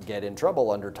 not get in trouble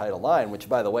under Title IX, which,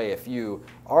 by the way, if you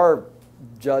are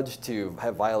judged to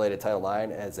have violated Title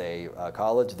IX as a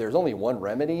college, there's only one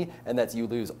remedy, and that's you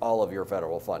lose all of your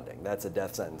federal funding. That's a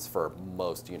death sentence for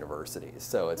most universities.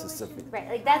 So it's right.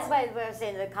 Like that's why I was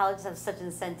saying the colleges have such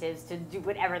incentives to do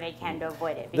whatever they can to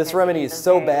avoid it. This remedy is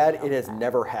so bad it has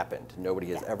never happened.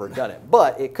 Nobody has ever done it,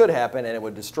 but it could happen, and it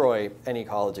would destroy any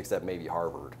college except maybe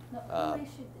Harvard.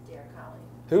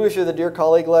 Who issued the Dear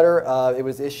Colleague letter? It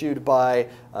was issued by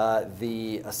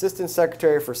the Assistant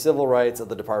Secretary for Civil Rights of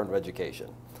the Department of Education.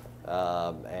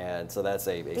 And so that's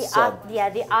a sub.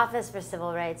 The Office for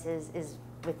Civil Rights is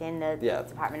within the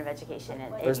Department of Education.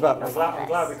 I'm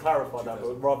glad we clarified that,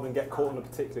 but rather than get caught in the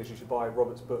particulars, you should buy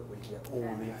Robert's book where you get all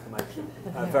the information.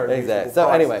 Very exactly. So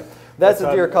anyway, that's a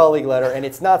Dear Colleague letter, and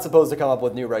it's not supposed to come up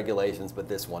with new regulations, but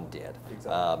this one did.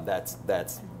 Exactly.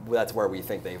 That's where we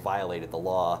think they violated the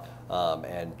law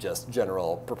and just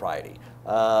general propriety.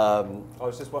 I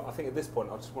think at this point,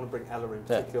 I just want to bring Ella in,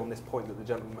 particularly on this point that the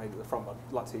gentleman made at the front.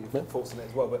 I'd like to hear your thoughts on it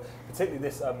as well, but particularly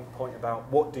this point about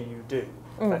what do you do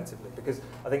effectively, because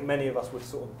I think many of us would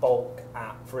sort of balk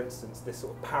at, for instance, this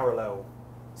sort of parallel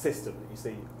system that you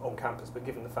see on campus, but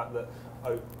given the fact that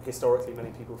historically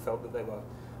many people felt that they were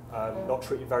not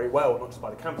treated very well, not just by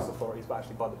the campus authorities, but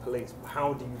actually by the police.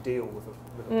 How do you deal with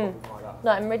a problem like that?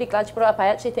 No, I'm really glad you brought it up. I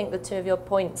actually think the two of your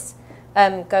points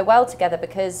go well together,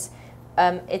 because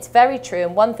it's very true.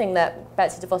 And one thing that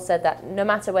Betsy DeVos said, that no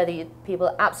matter whether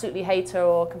people absolutely hate her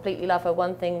or completely love her,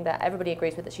 one thing that everybody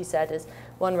agrees with that she said is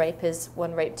one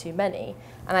rape too many.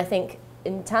 And I think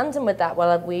in tandem with that,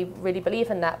 well, we really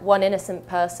believe in that one innocent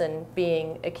person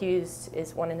being accused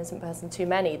is one innocent person too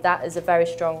many. That is a very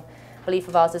strong belief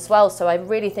of ours as well. So I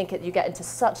really think you get into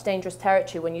such dangerous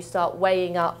territory when you start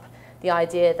weighing up the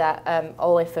idea that,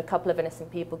 if a couple of innocent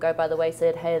people go by the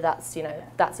wayside, hey,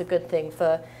 that's a good thing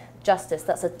for justice.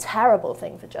 That's a terrible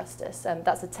thing for justice.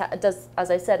 That's does,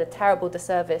 as I said, a terrible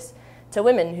disservice to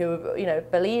women who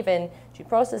believe in due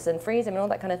process and freedom and all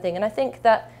that kind of thing. And I think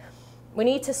that we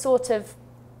need to sort of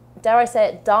dare I say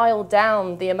it, dial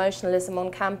down the emotionalism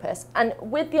on campus, and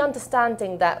with the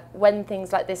understanding that when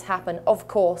things like this happen, of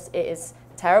course it is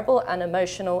terrible and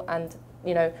emotional and,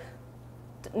 you know,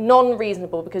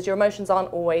 non-reasonable, because your emotions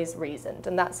aren't always reasoned,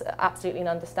 and that's absolutely an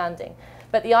understanding.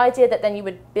 But the idea that then you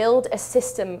would build a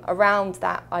system around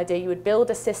that idea, you would build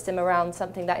a system around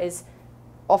something that is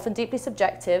often deeply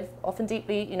subjective, often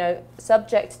deeply, you know,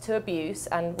 subject to abuse,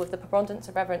 and with the preponderance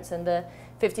of evidence and the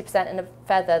 50% and a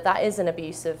feather, that is an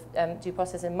abuse of due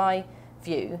process in my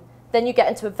view, then you get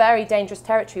into a very dangerous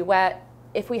territory where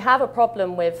if we have a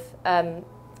problem with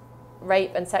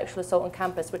rape and sexual assault on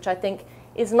campus, which I think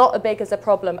is not as big as a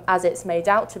problem as it's made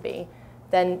out to be,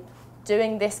 then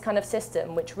doing this kind of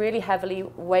system, which really heavily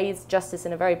weighs justice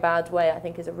in a very bad way, I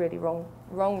think is a really wrong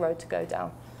road to go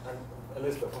down. And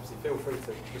Elizabeth, obviously feel free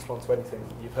to respond to anything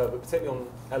you've heard, but particularly on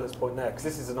Ella's point there, because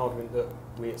this is an argument that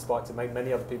we at Spike to make,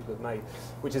 many other people have made,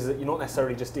 which is that you're not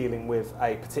necessarily just dealing with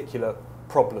a particular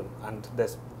problem and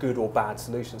there's good or bad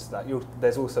solutions to that.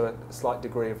 There's also a slight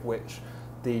degree of which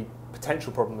the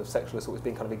potential problem of sexual assault is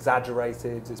being kind of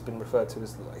exaggerated. It's been referred to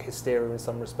as like hysteria in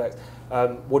some respects.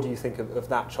 What do you think of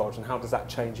that charge, and how does that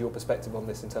change your perspective on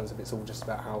this in terms of it's all just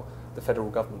about how the federal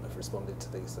government have responded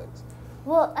to these things?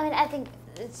 Well, I mean, I think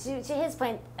to his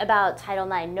point about Title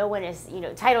IX, no one is,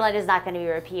 Title IX is not going to be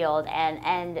repealed,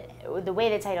 and the way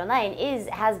that Title IX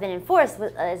has been enforced,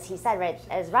 as he said, right,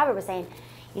 as Robert was saying,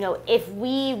 if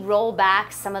we roll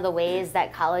back some of the ways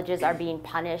that colleges are being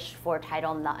punished for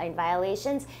Title IX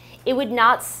violations, it would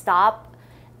not stop,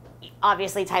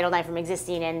 obviously, Title IX from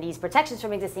existing and these protections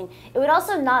from existing. It would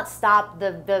also not stop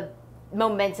the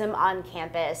momentum on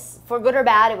campus. For good or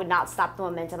bad, it would not stop the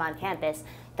momentum on campus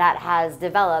that has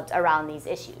developed around these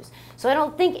issues. So I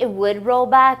don't think it would roll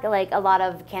back like a lot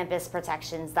of campus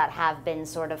protections that have been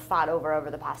sort of fought over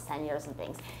the past 10 years and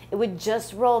things. It would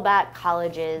just roll back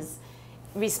colleges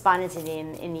responding to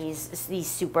them in these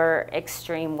super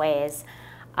extreme ways.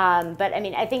 But I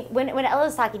mean, I think when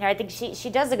Ella's talking here, I think she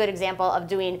does a good example of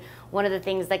doing one of the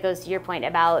things that goes to your point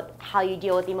about how you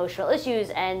deal with emotional issues.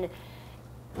 And,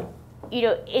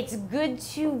 it's good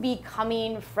to be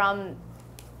coming from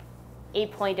a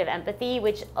point of empathy,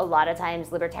 which a lot of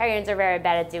times libertarians are very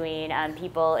bad at doing.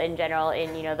 People in general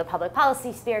in, the public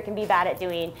policy sphere can be bad at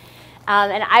doing.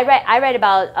 And I write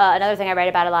about, another thing I write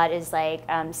about a lot is like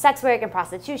sex work and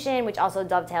prostitution, which also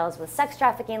dovetails with sex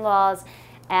trafficking laws.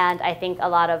 And I think a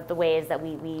lot of the ways that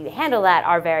we handle that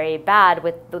are very bad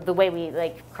with the way we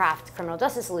craft criminal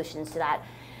justice solutions to that.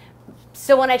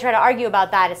 So when I try to argue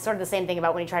about that, it's sort of the same thing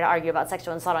about when you try to argue about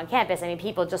sexual assault on campus. I mean,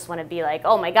 people just want to be like,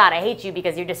 oh my God, I hate you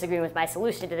because you're disagreeing with my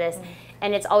solution to this. Mm-hmm.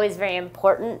 And it's always very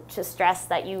important to stress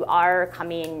that you are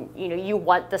coming, you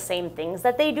want the same things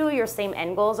that they do. Your same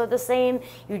end goals are the same.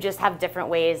 You just have different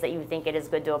ways that you think it is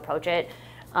good to approach it.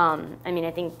 I mean,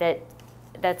 I think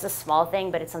that's a small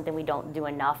thing, but it's something we don't do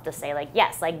enough to say,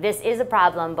 yes, this is a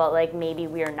problem, but maybe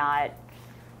we're not,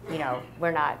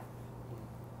 we're not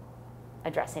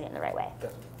addressing it in the right way. Yeah.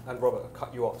 And Robert, I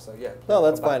cut you off, so yeah. No,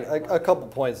 that's fine. A couple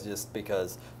points just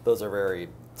because those are very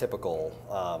typical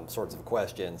sorts of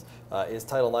questions. Is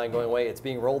Title IX going away? It's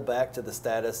being rolled back to the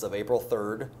status of April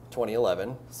 3rd,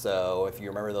 2011. So if you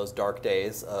remember those dark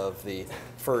days of the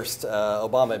first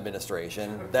Obama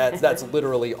administration, that's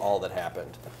literally all that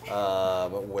happened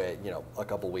a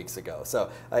couple weeks ago. So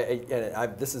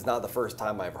this is not the first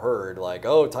time I've heard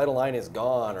oh, Title IX is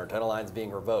gone or Title IX is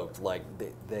being revoked.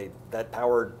 That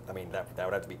power, I mean, that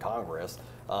would have to be Congress.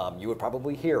 You would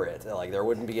probably hear it. There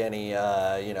wouldn't be any,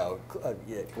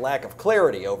 lack of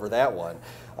clarity over that one.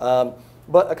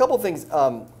 But a couple of things.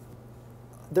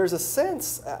 There's a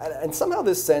sense, and somehow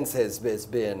this sense has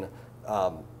been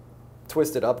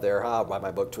twisted up there. By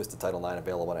my book, Twisted Title IX,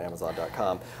 available on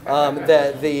Amazon.com.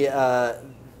 That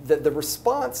the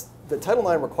response, that Title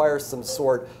IX requires some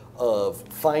sort of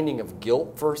finding of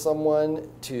guilt for someone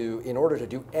in order to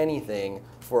do anything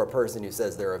for a person who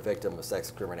says they're a victim of sex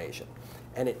discrimination.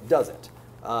 And it doesn't.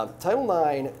 Title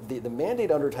IX, the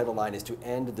mandate under Title IX is to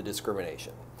end the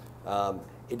discrimination.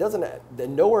 It doesn't,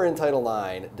 nowhere in Title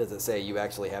IX does it say you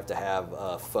actually have to have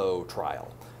a faux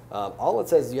trial. All it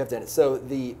says is you have to end it. So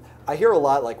I hear a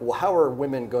lot well, how are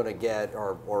women going to get,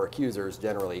 or accusers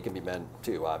generally, it can be men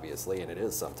too, obviously, and it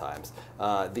is sometimes,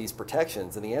 these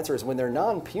protections? And the answer is when they're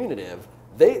non-punitive,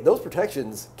 those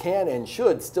protections can and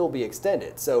should still be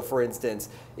extended. So for instance,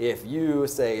 if you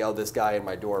say, oh, this guy in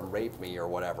my dorm raped me or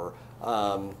whatever,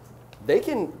 they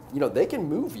can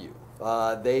move you.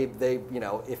 you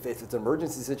know, if it's an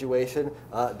emergency situation,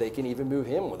 they can even move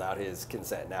him without his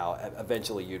consent. Now,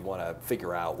 eventually you'd want to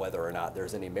figure out whether or not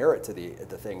there's any merit to the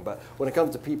thing. But when it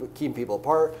comes to keeping people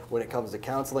apart, when it comes to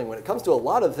counseling, when it comes to a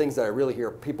lot of things that I really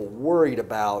hear people worried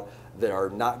about that are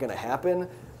not going to happen,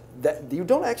 that you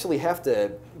don't actually have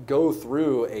to go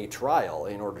through a trial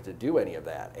in order to do any of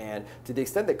that. And to the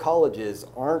extent that colleges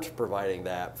aren't providing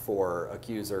that for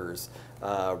accusers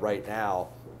right now,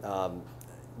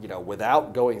 you know,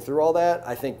 without going through all that,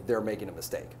 I think they're making a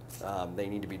mistake. They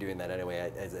need to be doing that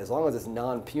anyway. As long as it's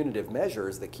non-punitive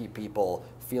measures that keep people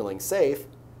feeling safe,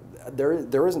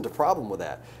 there isn't a problem with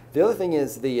that. The other thing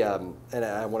is and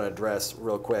I want to address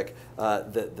real quick,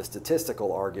 the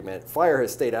statistical argument. FIRE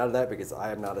has stayed out of that because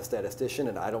I am not a statistician,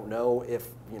 and I don't know if,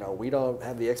 you know, we don't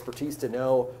have the expertise to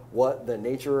know what the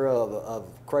nature of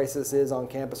crisis is on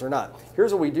campus or not.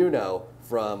 Here's what we do know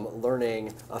from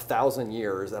learning 1,000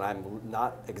 years, and I'm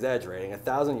not exaggerating,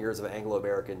 1,000 years of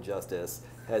Anglo-American justice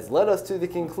has led us to the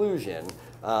conclusion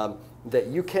that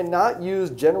you cannot use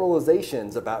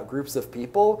generalizations about groups of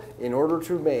people in order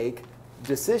to make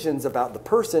decisions about the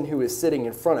person who is sitting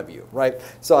in front of you, right?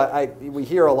 So we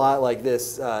hear a lot like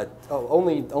this,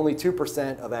 only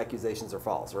 2% of accusations are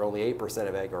false, or only 8%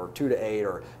 of or 2 to 8,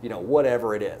 or, you know,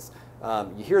 whatever it is.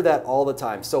 You hear that all the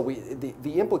time. So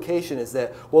the implication is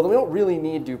that, well, we don't really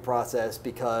need due process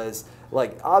because,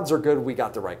 like, odds are good we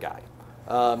got the right guy.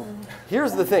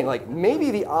 Here's the thing, like,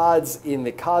 maybe the odds in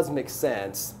the cosmic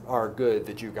sense are good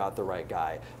that you got the right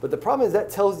guy. But the problem is that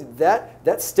tells you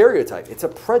that stereotype, it's a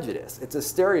prejudice, it's a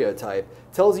stereotype,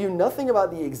 tells you nothing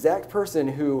about the exact person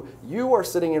who you are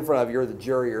sitting in front of, you're the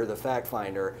jury or the fact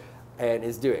finder, and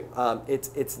is doing.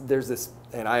 There's this,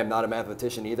 and I am not a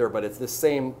mathematician either, but it's this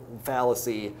same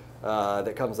fallacy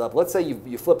that comes up. Let's say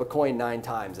you flip a coin 9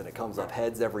 times and it comes up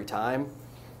heads every time.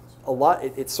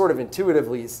 It sort of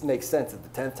intuitively makes sense that the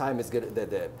 10th time is good.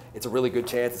 That it's a really good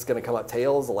chance it's going to come up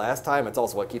tails the last time. It's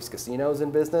also what keeps casinos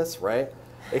in business, right?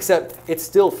 Except it's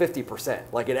still 50%.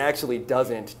 Like, it actually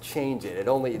doesn't change it.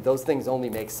 Those things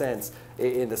only make sense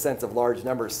in the sense of large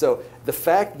numbers. So the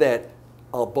fact that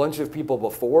a bunch of people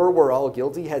before were all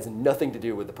guilty has nothing to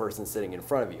do with the person sitting in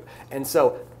front of you. And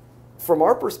so, from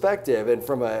our perspective, and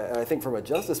I think from a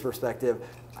justice perspective,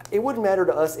 it wouldn't matter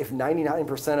to us if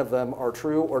 99% of them are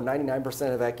true or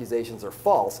 99% of accusations are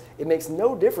false. It makes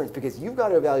no difference because you've got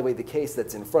to evaluate the case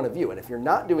that's in front of you. And if you're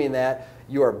not doing that,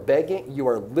 you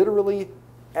are literally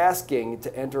asking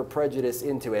to enter prejudice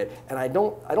into it. And I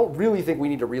don't really think we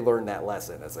need to relearn that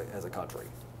lesson as a country.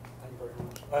 Thank you very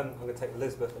much. I'm going to take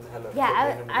Elizabeth and Ella.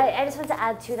 Yeah, I just want to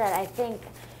add to that. I think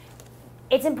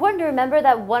it's important to remember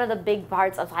that one of the big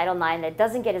parts of Title IX that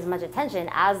doesn't get as much attention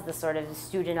as the sort of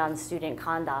student-on-student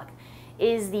conduct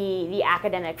is the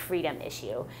academic freedom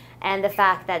issue, and the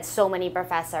fact that so many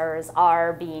professors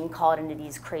are being called into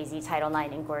these crazy Title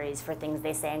IX inquiries for things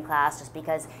they say in class just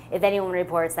because if anyone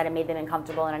reports that it made them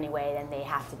uncomfortable in any way, then they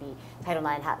have to be, Title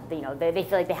IX, they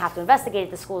feel like they have to investigate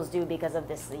it, the schools do, because of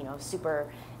this,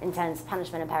 super intense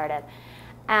punishment imperative.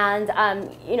 And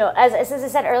as I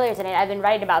said earlier today, I've been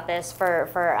writing about this for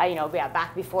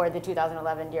back before the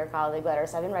 2011 Dear Colleague letter.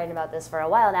 So I've been writing about this for a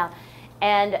while now,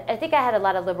 and I think I had a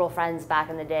lot of liberal friends back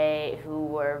in the day who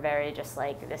were very just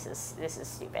like, this is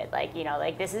stupid,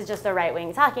 this is just a right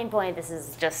wing talking point. This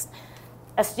is just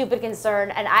a stupid concern.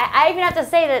 And I even have to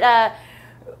say that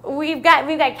we've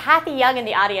got Kathy Young in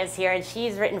the audience here, and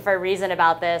she's written for Reason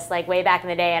about this way back in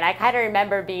the day. And I kind of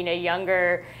remember being a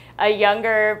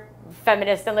younger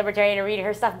feminist and libertarian and reading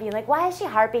her stuff being like, why is she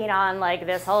harping on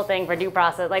this whole thing for due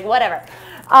process, whatever.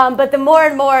 But the more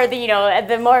and more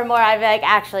I've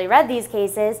actually read these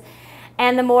cases,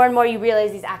 and the more and more you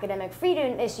realize these academic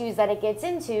freedom issues that it gets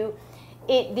into,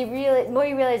 the more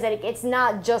you realize that it's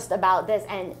not just about this.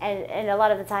 And a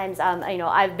lot of the times,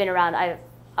 I've been around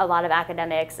a lot of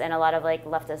academics and a lot of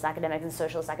leftist academics and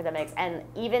socialist academics, and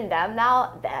even them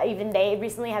now, even they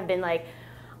recently have been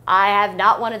I have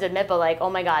not wanted to admit, but oh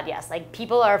my God, yes.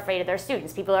 People are afraid of their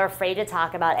students. People are afraid to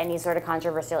talk about any sort of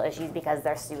controversial issues because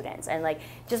they're students. And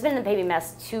just been in the baby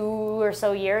mess 2 or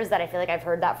so years that I feel I've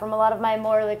heard that from a lot of my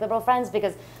more liberal friends,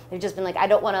 because they've just been I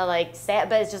don't want to say it,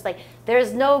 but it's just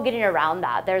there's no getting around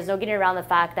that. There's no getting around the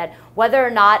fact that whether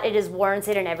or not it is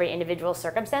warranted in every individual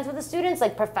circumstance with the students,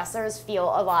 professors feel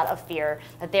a lot of fear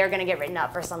that they're going to get written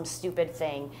up for some stupid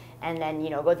thing, and then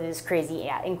go through this crazy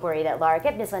inquiry that Laura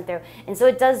Kipnis went through. And so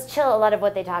it does chill a lot of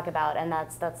what they talk about, and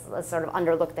that's a sort of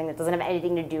underlooked thing that doesn't have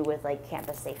anything to do with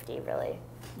campus safety, really.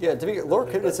 Yeah,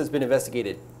 Laura Kipnis has been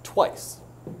investigated twice.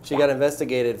 She got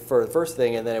investigated for the first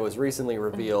thing, and then it was recently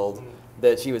revealed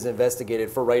that she was investigated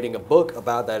for writing a book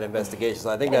about that investigation.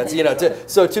 So I think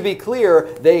that's, so to be clear,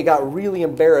 they got really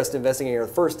embarrassed investigating her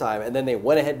the first time, and then they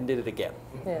went ahead and did it again.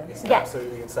 Yeah. It's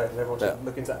absolutely insane, and everyone should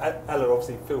look into it. Ella,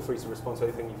 obviously, feel free to respond to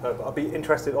anything you've heard, but I'd be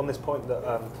interested on this point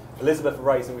that Elizabeth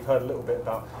raised, and we've heard a little bit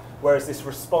about, whereas this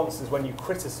response is when you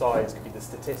criticise, could be the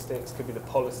statistics, could be the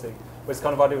policy, where it's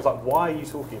kind of idea was like, why are you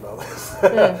talking about this?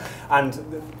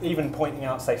 And even pointing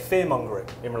out, say, fear-mongering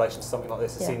in relation to something like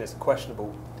this is seen as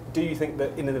questionable. Do you think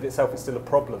that in and of itself it's still a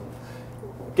problem,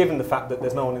 given the fact that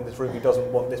there's no one in this room who doesn't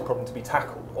want this problem to be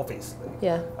tackled, obviously?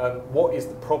 Yeah. What is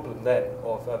the problem then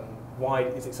of why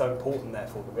is it so important,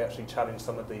 therefore, that we actually challenge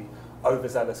some of the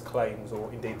overzealous claims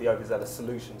or indeed the overzealous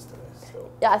solutions to this?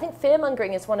 Yeah, I think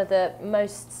fear-mongering is one of the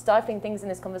most stifling things in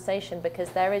this conversation, because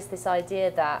there is this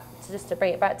idea that, just to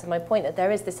bring it back to my point, that there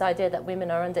is this idea that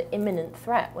women are under imminent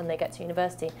threat when they get to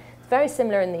university. It's very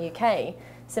similar in the UK.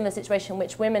 Similar situation in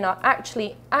which women are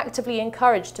actually actively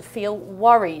encouraged to feel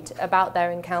worried about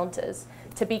their encounters,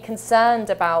 to be concerned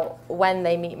about when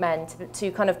they meet men,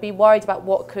 to kind of be worried about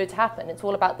what could happen. It's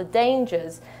all about the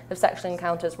dangers of sexual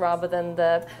encounters rather than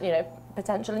the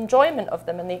potential enjoyment of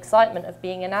them and the excitement of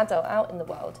being an adult out in the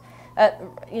world.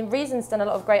 Reason's done a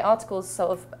lot of great articles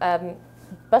sort of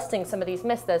busting some of these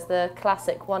myths. There's the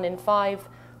classic 1 in 5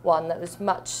 one that was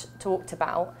much talked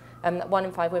about. That 1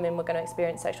 in 5 women were going to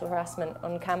experience sexual harassment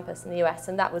on campus in the US,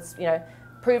 and that was,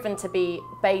 proven to be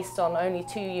based on only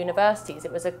 2 universities.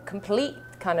 It was a complete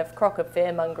kind of crock of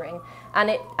fear-mongering,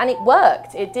 and it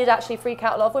worked. It did actually freak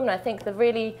out a lot of women. I think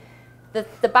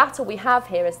the battle we have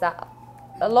here is that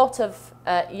a lot of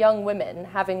young women,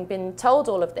 having been told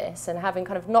all of this and having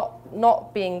kind of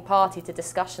not being party to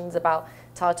discussions about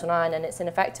Title IX and its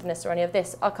ineffectiveness or any of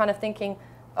this, are kind of thinking,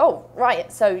 oh,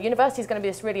 right, so university is going to be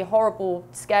this really horrible,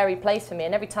 scary place for me,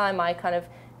 and every time I kind of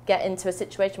get into a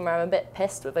situation where I'm a bit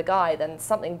pissed with a guy, then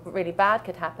something really bad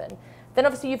could happen. Then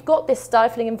obviously you've got this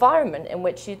stifling environment in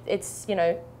which it's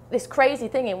this crazy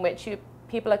thing in which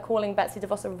people are calling Betsy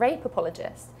DeVos a rape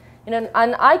apologist.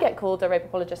 And I get called a rape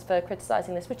apologist for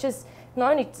criticising this, which is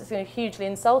not only hugely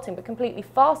insulting, but completely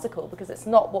farcical, because it's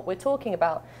not what we're talking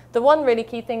about. The one really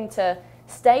key thing to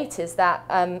state is that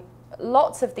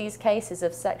lots of these cases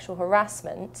of sexual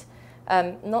harassment,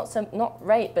 not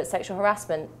rape, but sexual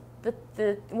harassment,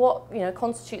 what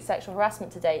constitutes sexual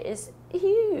harassment today is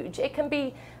huge. It can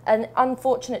be an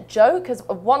unfortunate joke, as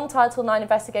one Title IX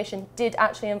investigation did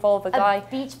actually involve a guy. A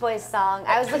Beach Boys song.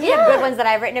 I was looking at good ones that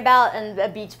I've written about, and a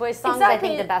Beach Boys song is, I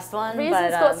think, the best one.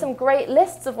 Reason's got some great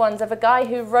lists of ones of a guy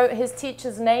who wrote his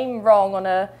teacher's name wrong on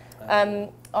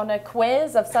a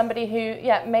quiz, of somebody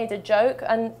who made a joke,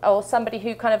 or somebody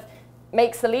who kind of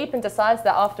makes the leap and decides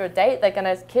that after a date they're going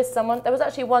to kiss someone. There was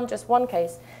actually just one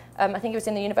case. I think it was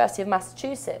in the University of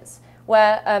Massachusetts,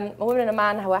 where a woman and a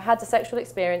man who had a sexual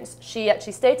experience. She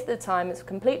actually stated at the time it's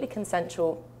completely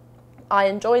consensual. I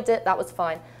enjoyed it, that was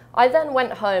fine. I then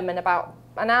went home, and about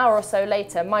an hour or so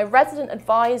later, my resident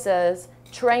advisor's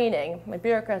training, my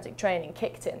bureaucratic training,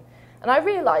 kicked in. And I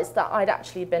realised that I'd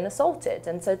actually been assaulted.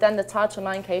 And so then the Title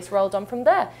IX case rolled on from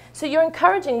there. So you're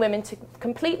encouraging women to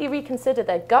completely reconsider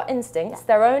their gut instincts,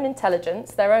 their own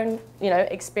intelligence, their own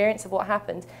experience of what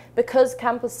happened, because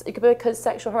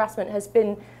sexual harassment has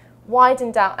been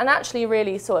widened out and actually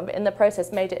really sort of in the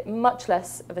process made it much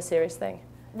less of a serious thing.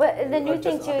 But the new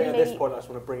thing too, at this point, I just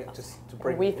want to bring it to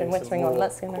bring. We've been whittering on.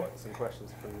 Let's go now. Some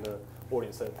questions from the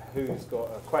audience. So who's got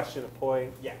a question, a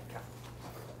point? Yeah, Kath.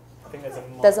 I think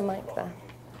there's a mic there.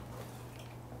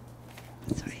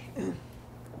 Sorry.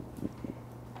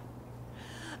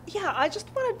 Yeah, I just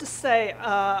wanted to say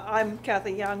I'm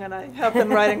Kathy Young, and I have been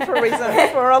writing for Reason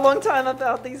for a long time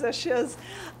about these issues.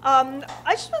 I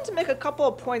just wanted to make a couple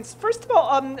of points. First of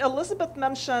all, Elizabeth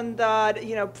mentioned that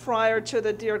prior to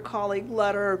the Dear Colleague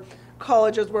letter,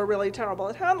 colleges were really terrible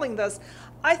at handling this.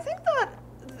 I think that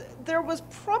there was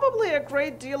probably a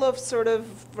great deal of sort of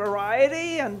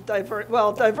variety and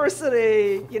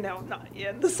diversity, not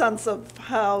in the sense of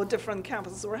how different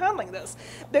campuses were handling this.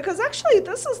 Because actually,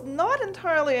 this is not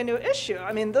entirely a new issue.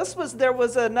 I mean, there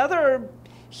was another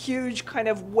huge kind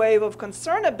of wave of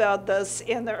concern about this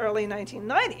in the early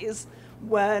 1990s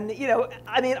when,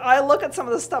 I look at some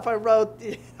of the stuff I wrote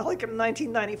like in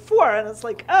 1994, and it's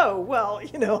like, oh, well,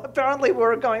 apparently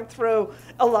we're going through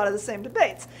a lot of the same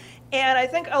debates. And I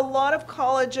think a lot of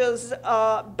colleges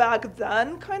back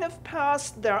then kind of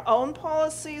passed their own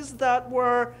policies that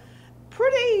were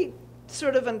pretty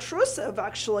sort of intrusive,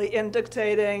 actually, in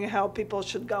dictating how people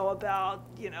should go about,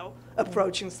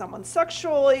 approaching someone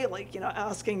sexually, like,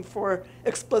 asking for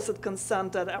explicit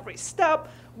consent at every step,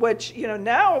 which,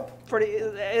 now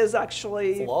is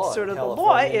actually sort of the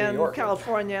law in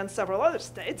California and several other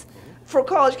states. for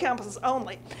college campuses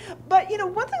only. But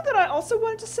one thing that I also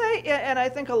wanted to say, and I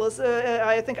think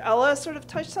Ella sort of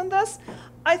touched on this,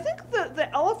 I think the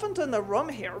elephant in the room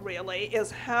here really is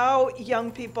how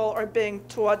young people are being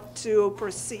taught to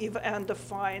perceive and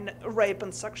define rape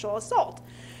and sexual assault.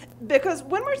 Because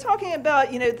when we're talking about,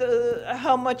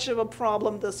 how much of a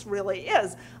problem this really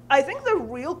is, I think the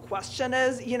real question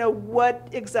is, what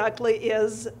exactly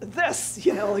is this?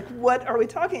 Like, what are we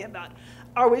talking about?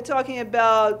 Are we talking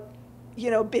about,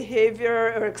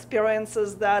 behavior or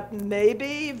experiences that may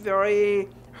be very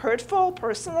hurtful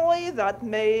personally, that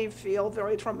may feel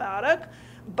very traumatic,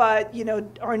 but,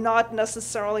 are not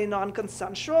necessarily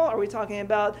non-consensual? Are we talking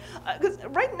about, 'cause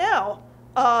right now,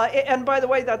 and by the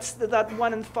way, that's that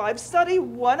 1 in 5 study.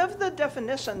 One of the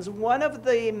definitions, one of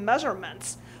the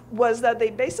measurements was that they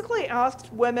basically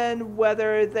asked women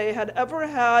whether they had ever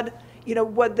had,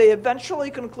 what they eventually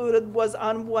concluded was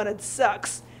unwanted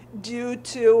sex due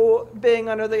to being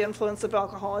under the influence of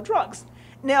alcohol and drugs.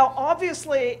 Now,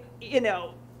 obviously,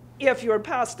 if you're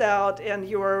passed out and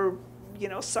you're,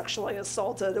 sexually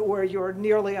assaulted or you're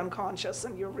nearly unconscious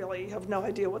and you really have no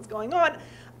idea what's going on,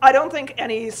 I don't think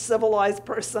any civilized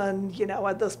person,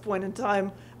 at this point in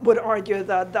time would argue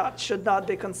that that should not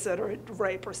be considered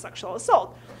rape or sexual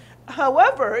assault.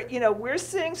 However, we're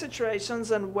seeing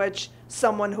situations in which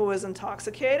someone who is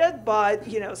intoxicated, but,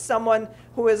 someone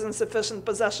who is in sufficient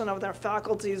possession of their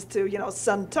faculties to,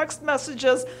 send text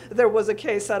messages. There was a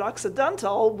case at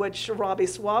Occidental, which Robbie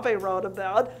Suave wrote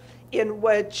about, in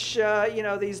which,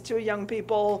 these 2 young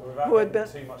people who had been...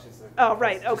 Too much is oh,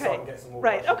 right, okay.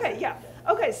 Right, okay, yeah.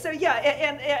 Okay, so yeah,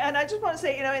 and I just want to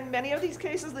say, in many of these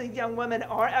cases, the young women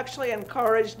are actually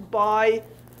encouraged by,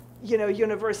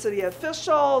 university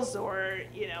officials or,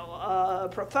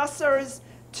 professors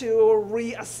to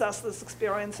reassess this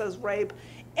experience as rape.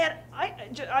 And I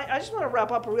just want to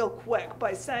wrap up real quick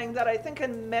by saying that I think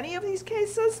in many of these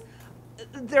cases,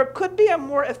 there could be a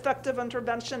more effective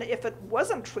intervention if it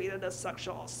wasn't treated as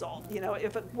sexual assault.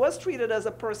 If it was treated as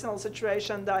a personal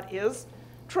situation that is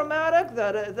traumatic,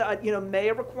 that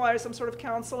may require some sort of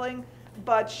counseling,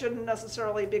 but shouldn't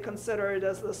necessarily be considered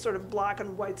as the sort of black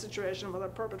and white situation with a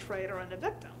perpetrator and a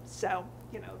victim. So,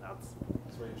 that's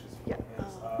really interesting. Yeah.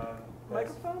 Yes.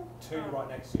 Microphone? 2 right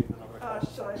next to you, then I'm going to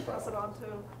should I pass it on to?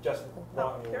 Just right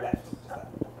on your here? left, just that,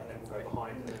 and then we'll go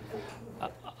behind.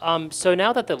 And then So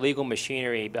now that the legal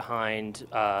machinery behind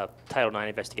Title IX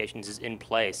investigations is in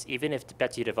place, even if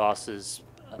Betsy DeVos's,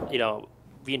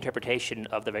 reinterpretation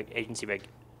of the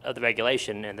of the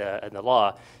regulation and the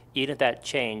law, even if that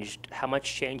changed, how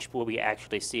much change will we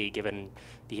actually see given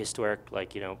the historic,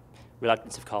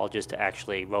 reluctance of colleges to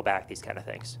actually roll back these kind of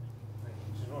things?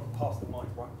 just want to pass the mic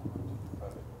right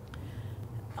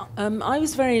behind. I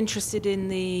was very interested in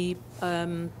the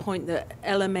point that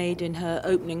Ella made in her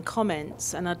opening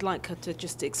comments, and I'd like her to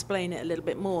just explain it a little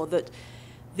bit more, that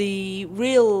the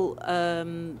real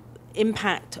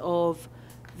impact of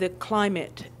the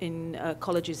climate in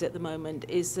colleges at the moment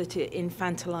is that it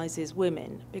infantilizes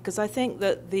women. Because I think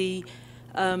that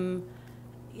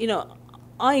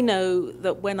I know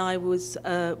that when I was,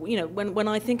 when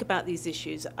I think about these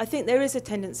issues, I think there is a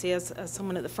tendency, as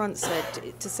someone at the front said,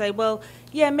 to say, well,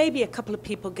 yeah, maybe a couple of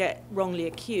people get wrongly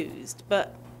accused,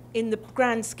 but in the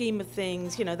grand scheme of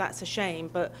things, that's a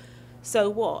shame, but so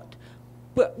what?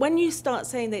 But when you start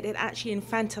saying that it actually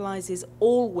infantilizes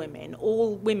all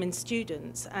women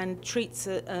students, and treats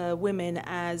women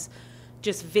as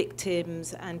just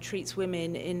victims and treats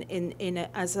women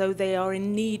as though they are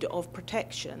in need of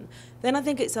protection, then I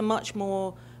think it's a much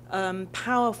more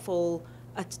powerful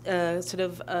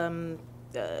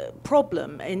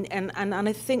problem. And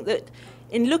I think that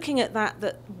in looking at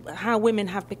that how women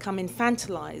have become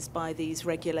infantilized by these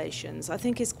regulations, I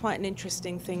think is quite an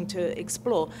interesting thing to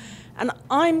explore. And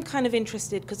I'm kind of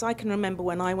interested, because I can remember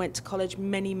when I went to college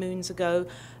many moons ago,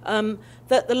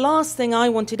 that the last thing I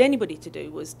wanted anybody to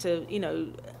do was to,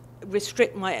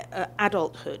 restrict my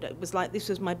adulthood. It was like this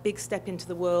was my big step into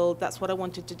the world. That's what I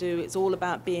wanted to do. It's all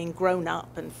about being grown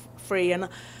up and free. And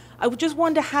I would just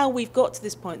wonder how we've got to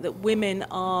this point that women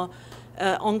are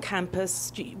on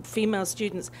campus, female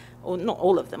students, or not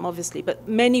all of them, obviously, but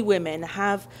many women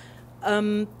have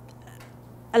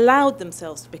allowed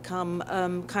themselves to become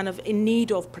kind of in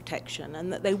need of protection,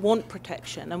 and that they want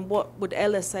protection. And what would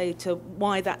Ella say to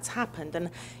why that's happened? And,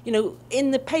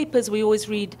 in the papers we always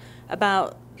read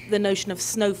about the notion of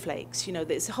snowflakes,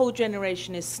 this whole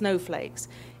generation is snowflakes.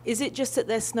 Is it just that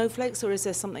they're snowflakes, or is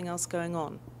there something else going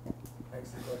on?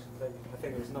 Excellent question, David. I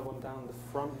think there's another one down the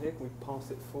front here. Can we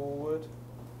pass it forward?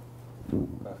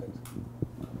 Perfect.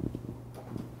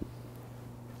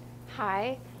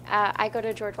 Hi. I go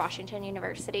to George Washington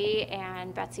University,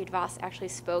 and Betsy DeVos actually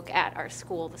spoke at our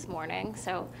school this morning,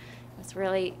 so it's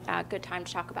really a good time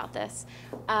to talk about this.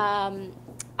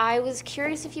 I was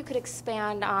curious if you could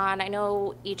expand on, I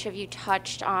know each of you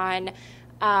touched on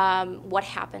what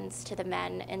happens to the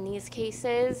men in these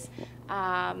cases.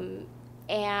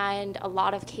 And a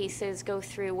lot of cases go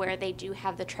through where they do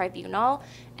have the tribunal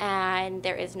and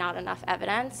there is not enough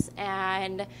evidence,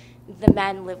 and the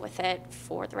men live with it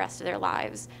for the rest of their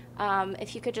lives.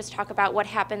 If you could just talk about what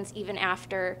happens even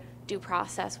after due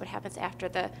process, what happens after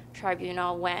the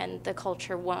tribunal when the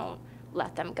culture won't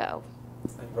let them go.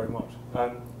 Thank you very much.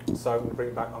 So I'm going to bring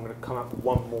it back. I'm going to come up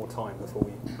one more time before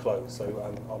we close,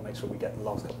 so I'll make sure we get the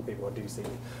last couple of people I do see.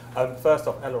 First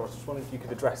off, Ella, I was just wondering if you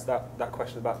could address that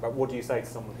question about what do you say to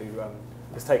someone who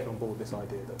has taken on board this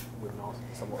idea that women are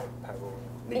somewhat peril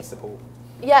and need support?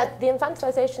 Yeah, the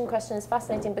infantilization question is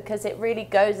fascinating because it really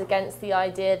goes against the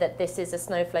idea that this is a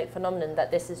snowflake phenomenon,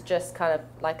 that this is just kind of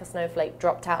like a snowflake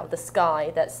dropped out of the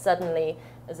sky, that suddenly,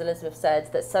 as Elizabeth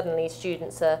said, that suddenly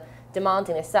students are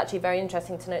demanding this. It's actually very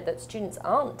interesting to note that students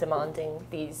aren't demanding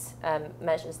these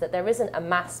measures, that there isn't a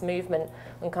mass movement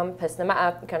on campus, no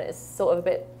matter, kind of, it's sort of a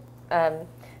bit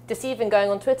deceiving going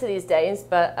on Twitter these days,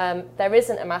 but there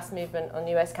isn't a mass movement on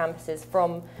US campuses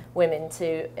from women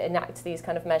to enact these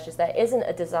kind of measures. There isn't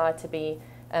a desire to be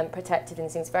protected in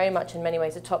these things, very much in many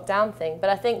ways a top-down thing. But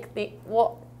I think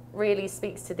what really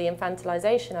speaks to the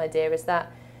infantilization idea is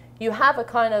that you have a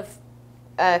kind of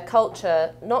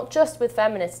culture, not just with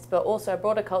feminists, but also a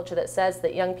broader culture that says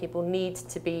that young people need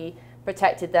to be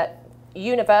protected, that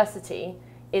university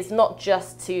is not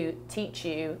just to teach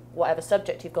you whatever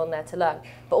subject you've gone there to learn,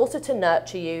 but also to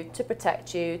nurture you, to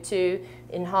protect you, to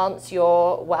enhance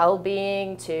your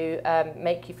well-being, to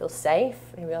make you feel safe,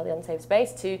 here we are, the unsafe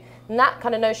space, and that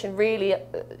kind of notion really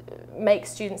makes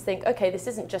students think, okay, this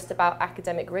isn't just about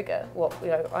academic rigor, what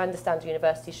I understand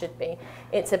university should be,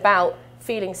 it's about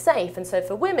feeling safe. And so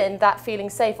for women, that feeling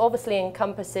safe obviously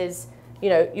encompasses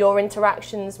your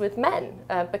interactions with men,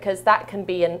 because that can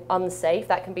be an unsafe,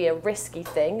 that can be a risky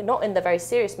thing, not in the very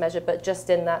serious measure, but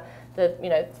just in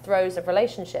the throes of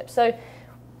relationships. So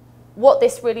what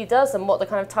this really does, and what the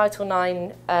kind of Title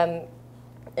IX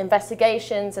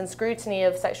investigations and scrutiny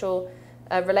of sexual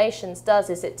relations does,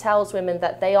 is it tells women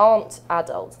that they aren't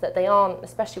adults, that they aren't,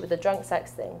 especially with the drunk sex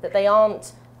thing, that they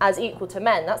aren't as equal to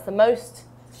men. That's the most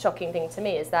shocking thing to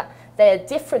me, is that they are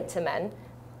different to men.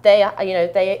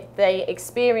 They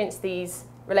experience these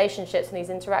relationships and these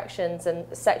interactions and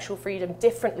sexual freedom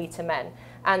differently to men,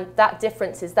 and that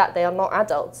difference is that they are not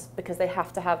adults because they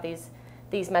have to have these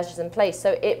measures in place.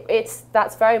 So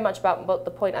that's very much about what the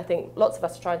point I think lots of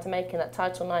us are trying to make, in that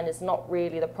Title IX is not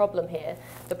really the problem here.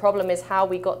 The problem is how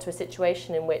we got to a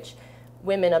situation in which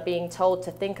women are being told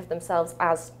to think of themselves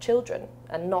as children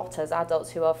and not as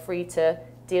adults who are free to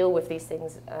deal with these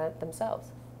things themselves.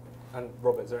 And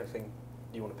Robert, is there anything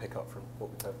you want to pick up from what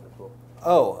we've heard from the floor?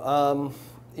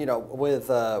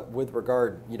 With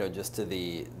regard, just to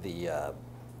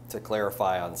to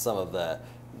clarify on some of the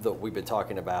we've been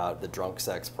talking about the drunk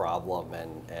sex problem,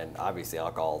 and obviously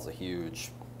alcohol is a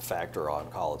huge factor on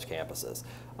college campuses.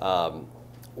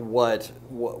 What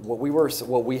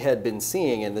we had been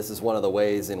seeing, and this is one of the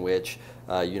ways in which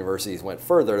universities went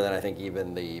further than I think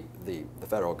even the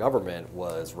federal government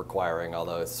was requiring,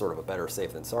 although it's sort of a better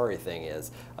safe than sorry thing,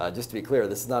 is, just to be clear,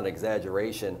 this is not an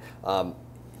exaggeration,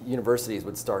 universities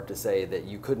would start to say that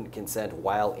you couldn't consent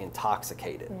while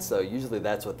intoxicated. Mm-hmm. So usually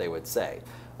that's what they would say.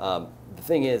 The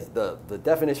thing is, the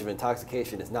definition of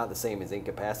intoxication is not the same as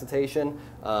incapacitation,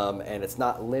 and it's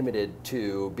not limited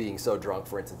to being so drunk,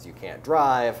 for instance, you can't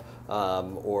drive,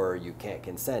 or you can't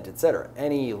consent, etc.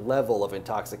 Any level of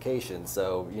intoxication,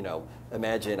 so,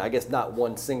 imagine, I guess not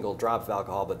one single drop of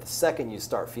alcohol, but the second you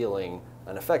start feeling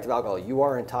an effect of alcohol, you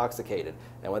are intoxicated.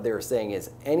 And what they were saying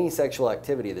is any sexual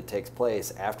activity that takes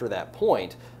place after that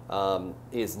point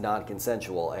is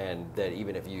non-consensual, and that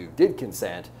even if you did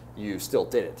consent, you still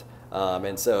didn't.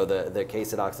 And so the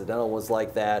case at Occidental was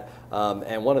like that.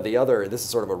 And one of the other, this is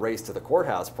sort of a race to the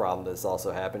courthouse problem that's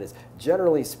also happened, is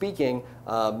generally speaking,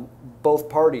 both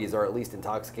parties are at least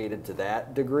intoxicated to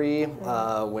that degree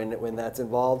when that's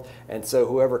involved. And so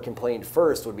whoever complained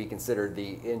first would be considered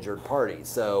the injured party.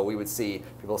 So we would see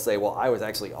people say, well, I was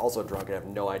actually also drunk and have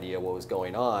no idea what was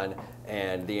going on.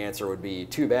 And the answer would be,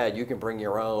 too bad, you can bring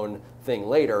your own thing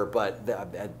later, but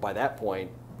by that point,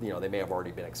 they may have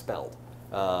already been expelled.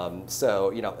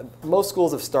 So, most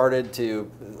schools have started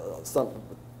to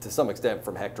some extent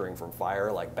from hectoring from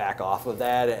fire, like back off of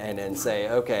that and then say,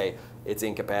 okay, it's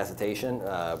incapacitation,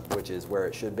 which is where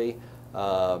it should be.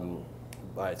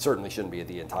 it certainly shouldn't be at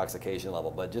the intoxication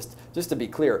level, but just to be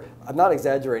clear, I'm not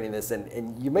exaggerating this,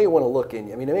 and you may want to look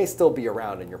in, I mean, it may still be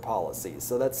around in your policies,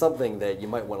 so that's something that you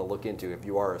might want to look into if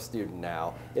you are a student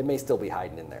now. It may still be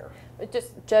hiding in there.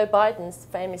 Just Joe Biden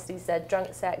famously said,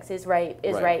 drunk sex is rape,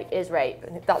 is Right. rape, is rape.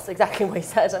 And that's exactly what he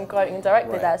said. I'm quoting him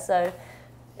directly Right. there. So,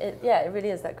 it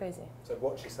really is that crazy. So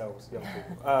watch yourselves, young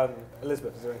people.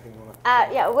 Elizabeth, is there anything you want to?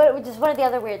 Yeah, just one of the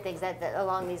other weird things that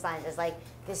along these lines is like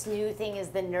this new thing is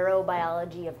the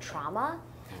neurobiology of trauma,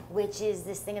 which is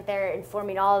this thing that they're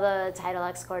informing all the Title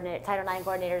IX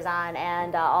coordinators on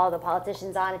and all the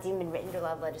politicians on. It's even been written into a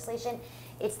lot of legislation.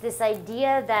 It's this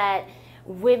idea that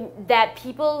that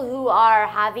people who are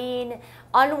having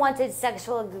unwanted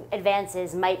sexual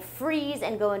advances might freeze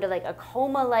and go into like a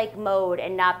coma-like mode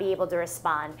and not be able to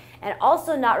respond, and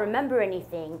also not remember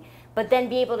anything, but then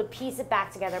be able to piece it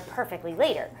back together perfectly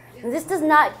later. And this does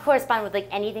not correspond with like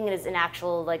anything that is in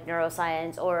actual like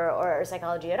neuroscience or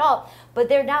psychology at all. But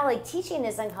they're now like teaching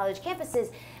this on college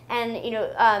campuses, and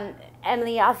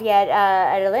Emily Lafayette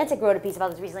at Atlantic wrote a piece about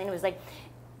this recently, and it was like,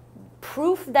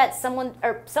 proof that someone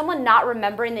not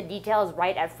remembering the details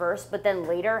right at first, but then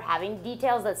later having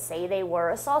details that say they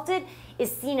were assaulted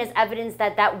is seen as evidence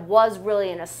that that was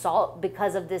really an assault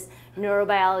because of this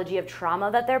neurobiology of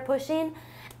trauma that they're pushing.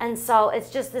 And so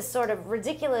it's just this sort of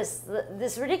ridiculous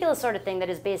sort of thing that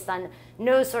is based on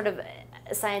no sort of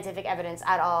scientific evidence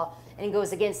at all, and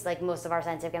goes against like most of our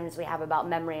scientific evidence we have about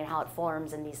memory and how it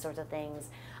forms and these sorts of things.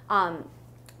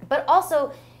 But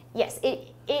also, yes,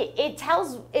 it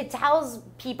tells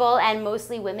people, and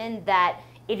mostly women, that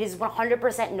it is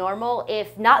 100% normal,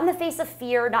 if not in the face of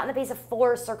fear, not in the face of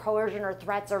force or coercion or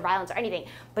threats or violence or anything,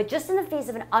 but just in the face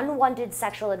of an unwanted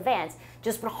sexual advance,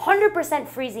 just 100%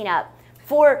 freezing up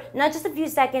for not just a few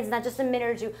seconds, not just a minute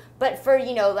or two, but for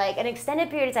like an extended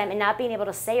period of time and not being able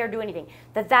to say or do anything,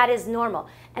 that is normal.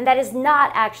 And that is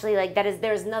not actually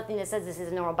there's nothing that says this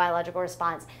is a normal biological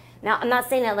response. Now, I'm not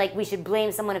saying that like we should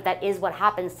blame someone if that is what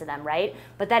happens to them, right?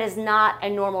 But that is not a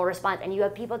normal response. And you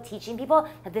have people teaching people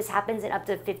that this happens in up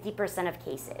to 50% of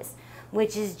cases,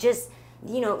 which is just,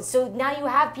 so now you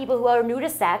have people who are new to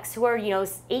sex, who are,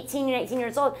 18 and 19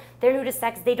 years old, they're new to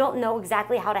sex, they don't know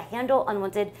exactly how to handle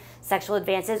unwanted sexual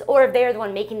advances, or if they're the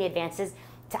one making the advances,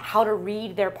 to how to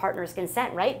read their partner's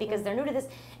consent, right? Because they're new to this.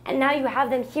 And now you have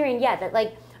them hearing, that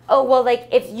like, oh, well, like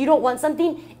if you don't want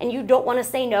something and you don't want to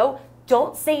say no,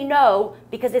 don't say no,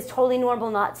 because it's totally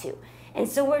normal not to. And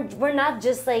so we're not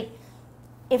just like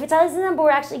emphasizing them, but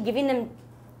we're actually giving them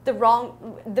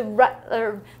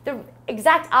the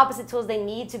exact opposite tools they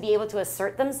need to be able to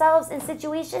assert themselves in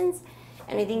situations.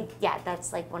 And I think,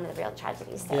 that's like one of the real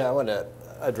tragedies there. Yeah, I want to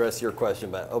address your question,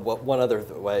 but one other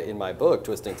way in my book,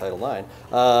 Twisting Title IX,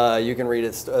 you can read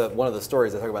it. One of the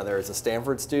stories I talk about there is a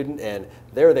Stanford student, and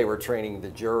there they were training the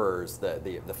jurors,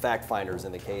 the fact finders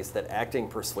in the case, that acting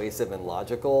persuasive and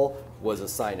logical was a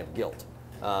sign of guilt.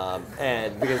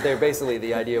 And because they're basically,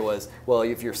 the idea was, well,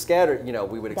 if you're scattered,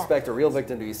 we would expect a real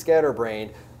victim to be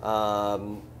scatterbrained,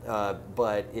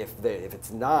 but if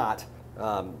it's not,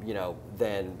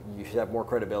 then you should have more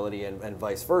credibility, and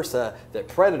vice versa, that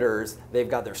predators, they've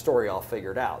got their story all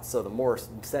figured out. So the more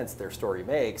sense their story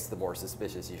makes, the more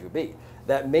suspicious you should be.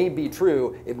 That may be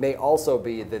true. It may also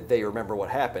be that they remember what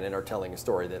happened and are telling a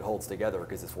story that holds together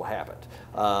because it's what happened.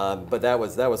 But that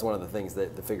was one of the things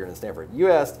that figured in Stanford.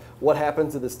 You asked what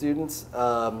happened to the students.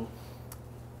 I've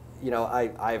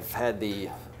had the,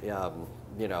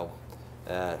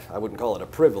 I wouldn't call it a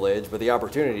privilege, but the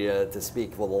opportunity to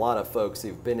speak with a lot of folks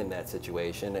who've been in that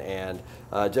situation, and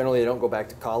generally they don't go back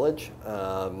to college.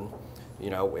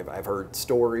 I've heard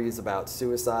stories about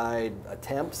suicide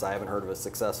attempts. I haven't heard of a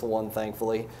successful one,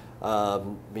 thankfully.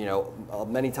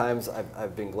 Many times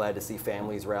I've been glad to see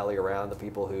families rally around the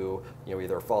people who,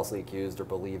 either are falsely accused or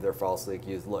believe they're falsely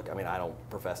accused. Look, I mean, I don't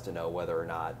profess to know whether or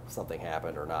not something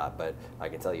happened or not, but I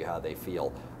can tell you how they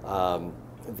feel.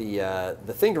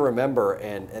 The thing to remember,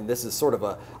 and this is sort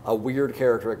of a weird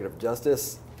characteristic of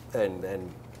justice,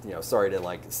 and sorry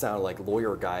to sound like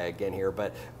lawyer guy again here,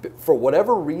 but for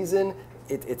whatever reason,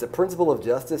 it's a principle of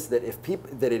justice that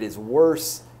it is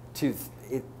worse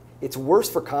it's worse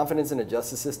for confidence in a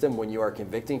justice system when you are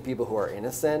convicting people who are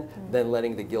innocent than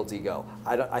letting the guilty go.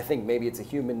 I think maybe it's a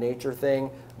human nature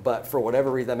thing, but for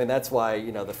whatever reason, I mean, that's why,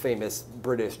 the famous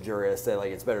British jurists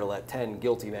say, it's better to let 10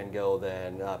 guilty men go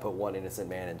than put one innocent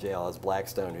man in jail. It's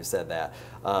Blackstone who said that.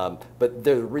 But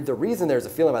the reason there's a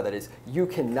feeling about that is you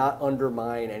cannot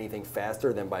undermine anything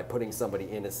faster than by putting somebody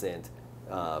innocent,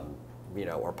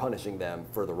 or punishing them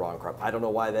for the wrong crime. I don't know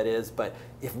why that is, but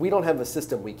if we don't have a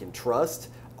system we can trust,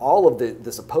 all of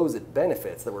the supposed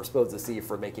benefits that we're supposed to see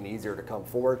for making it easier to come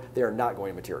forward, they are not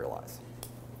going to materialize.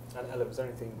 And Ella, was there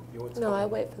anything you wanted to No, comment? I'll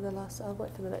wait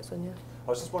for the next one, yeah. I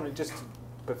was just wondering,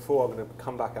 before I'm going to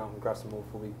come back out and grab some more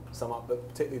before we sum up, but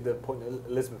particularly the point that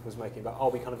Elizabeth was making about, are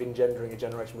we kind of engendering a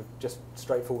generation with just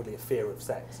straightforwardly a fear of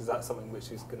sex? Is that something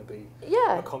which is going to be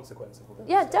a consequence of all this?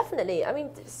 Yeah, definitely. I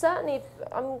mean, certainly,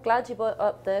 I'm glad you brought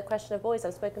up the question of boys.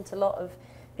 I've spoken to a lot of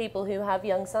people who have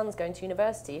young sons going to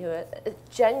university who are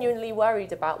genuinely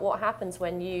worried about what happens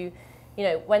when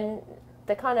when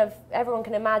the kind of, everyone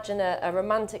can imagine a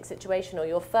romantic situation or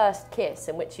your first kiss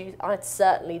in which I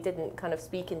certainly didn't kind of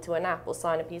speak into an app or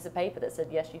sign a piece of paper that said,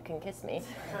 yes, you can kiss me.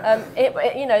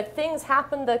 Things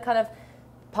happen, the kind of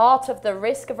part of the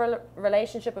risk of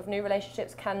relationship, of new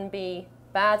relationships, can be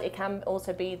bad. It can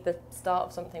also be the start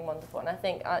of something wonderful. And I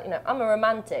think, I'm a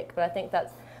romantic, but I think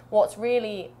that's what's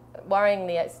really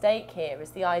worryingly at stake here is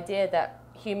the idea that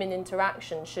human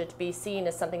interaction should be seen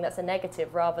as something that's a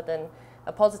negative rather than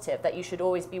a positive, that you should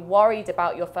always be worried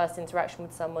about your first interaction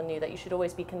with someone new, that you should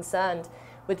always be concerned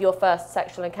with your first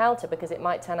sexual encounter because it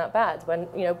might turn out bad. When,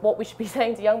 what we should be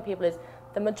saying to young people is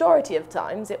the majority of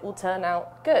times it will turn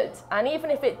out good. And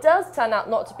even if it does turn out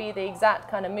not to be the exact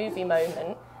kind of movie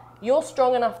moment, you're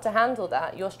strong enough to handle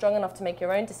that, you're strong enough to make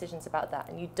your own decisions about that,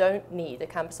 and you don't need a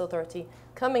campus authority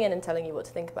coming in and telling you what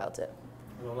to think about it.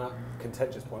 And on that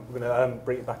contentious point, we're going to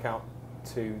bring it back out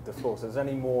to the floor. So is there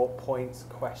any more points,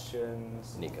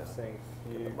 questions? Nico.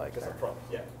 You mic just up front.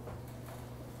 Yeah.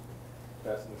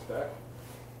 Person in the back.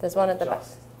 There's one at the back.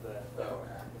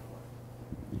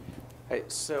 Hey,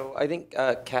 so I think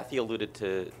Kathy alluded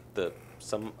to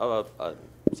some of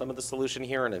the solution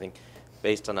here, and I think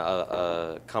based on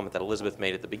a comment that Elizabeth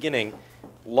made at the beginning,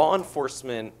 law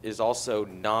enforcement is also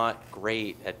not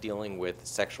great at dealing with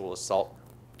sexual assault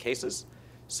cases.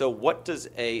 So what does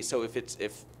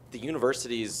if the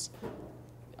university's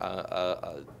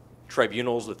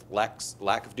tribunals with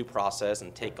lack of due process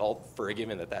and take all for a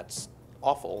given that that's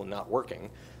awful and not working,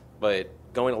 but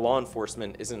going to law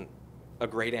enforcement isn't a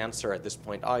great answer at this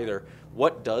point either.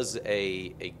 What does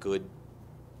a good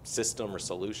system or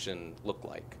solution look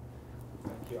like?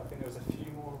 Thank you. I think there was a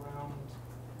few more around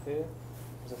here.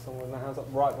 Was there someone with their hands up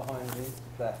right behind you?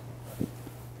 There.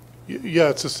 Yeah,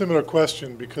 it's a similar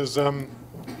question because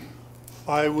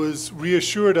I was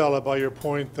reassured, Ella, by your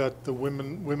point that the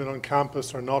women on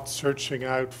campus are not searching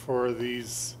out for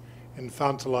these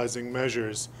infantilizing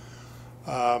measures.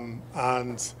 And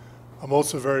I'm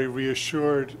also very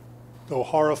reassured, though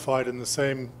horrified in the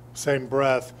same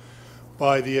breath,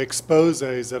 by the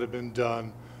exposés that have been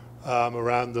done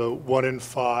around the 1 in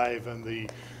 5 and the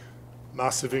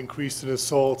massive increase in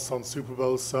assaults on Super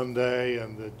Bowl Sunday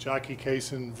and the Jackie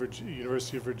case in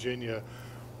University of Virginia,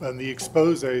 and the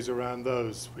exposés around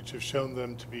those, which have shown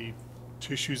them to be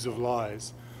tissues of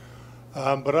lies.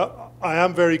 But I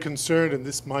am very concerned, and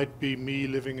this might be me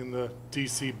living in the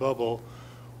DC bubble,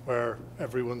 where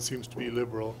everyone seems to be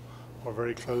liberal, or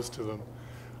very close to them.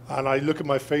 And I look at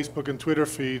my Facebook and Twitter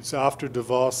feeds after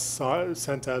DeVos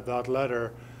sent out that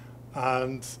letter,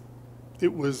 and there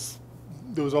was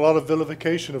a lot of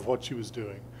vilification of what she was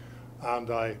doing. And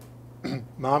I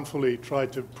manfully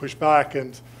tried to push back,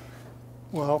 and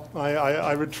well,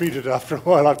 I retreated after a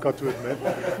while, I've got to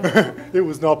admit. It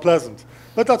was not pleasant,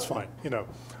 but that's fine,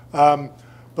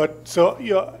 But so,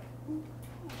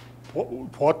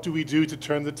 what do we do to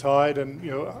turn the tide? And,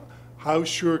 how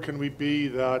sure can we be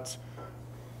that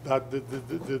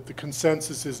the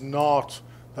consensus is not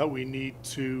that we need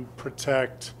to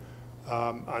protect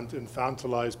and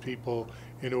infantilize people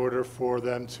in order for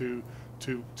them to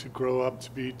grow up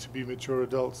to be mature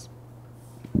adults?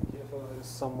 There's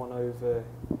someone over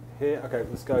here. Okay,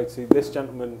 let's go to this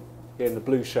gentleman here in the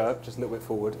blue shirt, just a little bit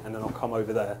forward, and then I'll come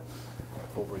over there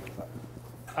before bringing it back.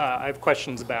 I have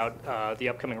questions about the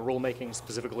upcoming rulemaking,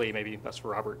 specifically, maybe best for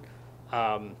Robert.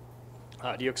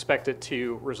 Do you expect it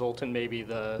to result in maybe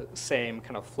the same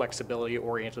kind of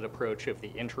flexibility-oriented approach of the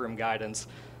interim guidance,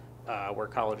 where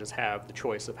colleges have the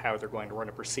choice of how they're going to run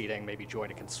a proceeding, maybe join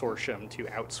a consortium to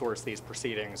outsource these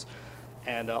proceedings?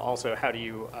 And also, how do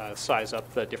you size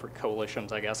up the different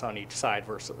coalitions, I guess, on each side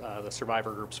versus the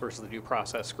survivor groups versus the due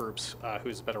process groups?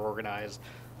 Who's better organized?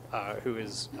 Who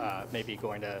is maybe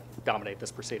going to dominate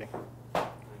this proceeding? Thank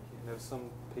you. There's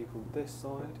some people this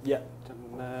side. Yeah,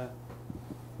 gentleman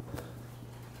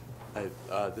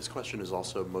there. This question is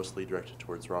also mostly directed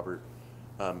towards Robert.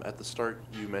 At the start,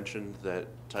 you mentioned that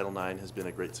Title IX has been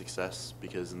a great success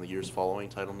because in the years following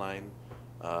Title IX,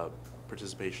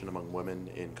 participation among women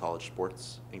in college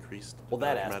sports increased. Well,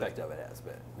 that aspect of it has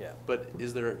been, yeah. But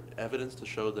is there evidence to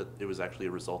show that it was actually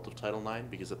a result of Title IX?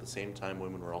 Because at the same time,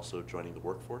 women were also joining the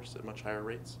workforce at much higher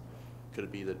rates. Could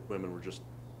it be that women were just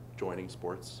joining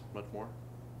sports much more?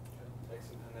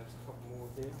 Excellent. And there was a couple more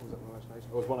here. Was that my imagination?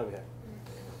 Oh, there's one over here.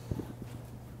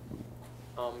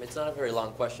 It's not a very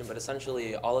long question, but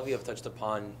essentially all of you have touched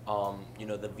upon,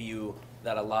 the view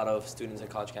that a lot of students in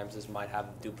college campuses might have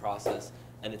of due process,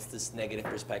 and it's this negative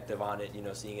perspective on it,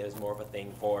 seeing it as more of a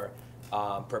thing for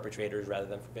perpetrators rather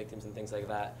than for victims and things like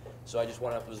that. So I just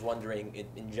was wondering,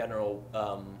 in general,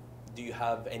 do you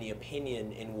have any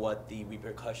opinion in what the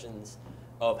repercussions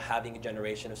of having a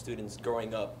generation of students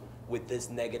growing up with this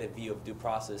negative view of due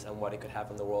process and what it could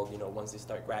have in the world, once they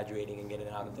start graduating and getting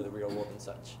out into the real world and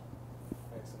such?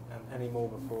 Excellent. And any more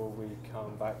before we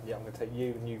come back? Yeah, I'm going to take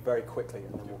you and you very quickly,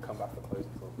 and then we'll come back for closing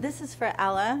thoughts. This is for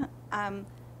Ella.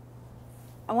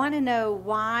 I want to know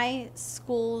why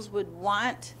schools would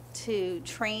want to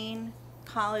train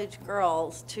college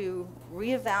girls to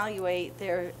reevaluate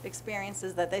their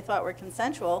experiences that they thought were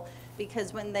consensual,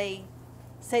 because when they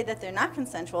say that they're not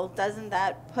consensual, doesn't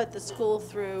that put the school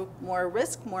through more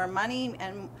risk, more money,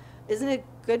 and isn't it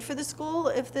good for the school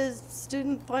if the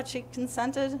student thought she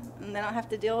consented and they don't have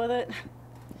to deal with it? Thank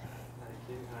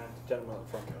you. And gentleman up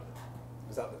front.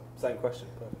 Is that the same question?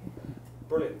 Perfect.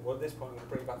 Brilliant. Well, at this point, I'm going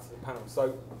to bring it back to the panel.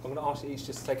 So I'm going to ask you each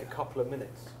just to take a couple of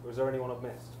minutes. Or is there anyone I've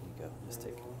missed? You go. Just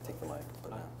take the mic.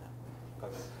 Put it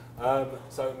Okay.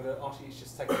 So I'm going to ask you each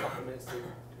just to take a couple of minutes to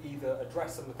either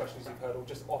address some of the questions you've heard or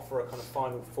just offer a kind of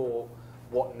final thought.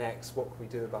 What next? What can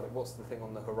we do about it? What's the thing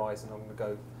on the horizon? I'm going to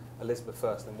go Elizabeth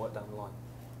first, then work down the line.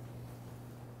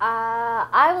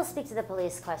 I will speak to the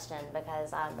police question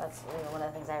because that's one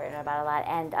of the things I've written about a lot.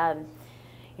 And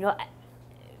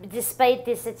despite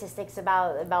the statistics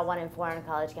about 1 in 4 on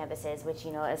college campuses, which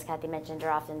as Kathy mentioned,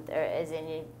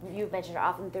 you've mentioned, are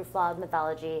often through flawed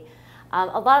mythology.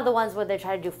 A lot of the ones where they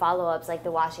try to do follow-ups, like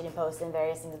the Washington Post and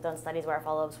various things have done studies where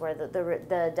follow-ups where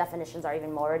the definitions are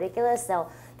even more ridiculous. They'll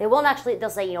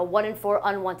say 1 in 4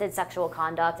 unwanted sexual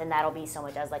conduct, and that'll be so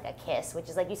much as like a kiss, which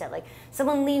is like you said, like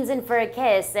someone leans in for a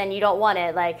kiss and you don't want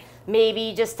it, like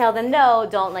maybe just tell them no,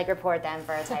 don't like report them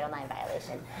for a Title IX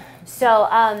violation. So,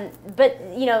 but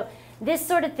this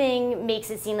sort of thing makes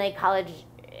it seem like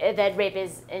that rape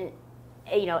is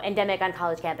endemic on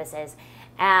college campuses.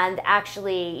 And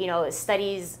actually,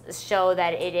 studies show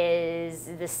that it is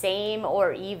the same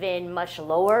or even much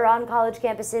lower on college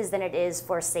campuses than it is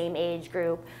for same age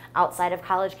group outside of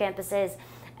college campuses.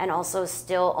 And also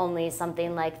still only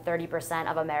something like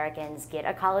 30% of Americans get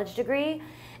a college degree.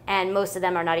 And most of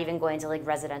them are not even going to like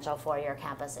residential 4-year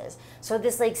campuses. So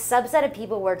this like subset of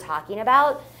people we're talking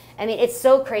about, I mean, it's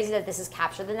so crazy that this has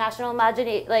captured the national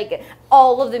imagination. Like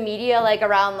all of the media, like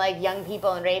around like young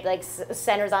people and rape, like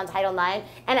centers on Title IX.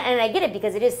 And I get it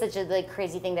because it is such a like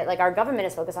crazy thing that like our government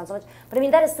is focused on so much. But I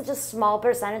mean, that is such a small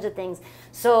percentage of things.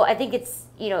 So I think it's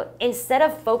instead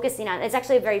of focusing on, it's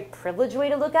actually a very privileged way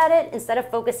to look at it. Instead of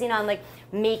focusing on like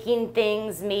making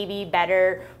things maybe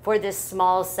better for this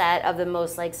small set of the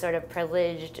most like sort of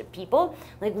privileged people,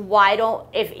 like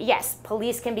yes,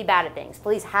 police can be bad at things.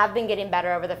 Police have been getting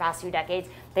better over the past few decades.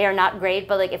 They are not great,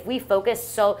 but like if we focus,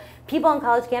 so people on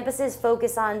college campuses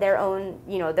focus on their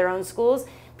own schools.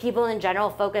 People in general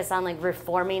focus on like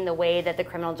reforming the way that the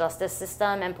criminal justice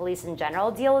system and police in general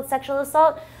deal with sexual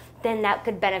assault, then that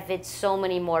could benefit so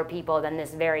many more people than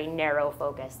this very narrow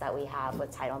focus that we have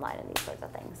with Title IX and these sorts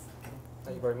of things.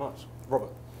 Thank you very much. Robert.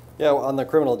 Yeah, on the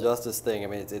criminal justice thing, I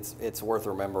mean, it's worth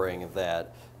remembering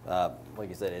that, like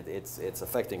you said, it's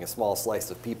affecting a small slice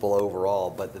of people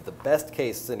overall, but that the best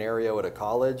case scenario at a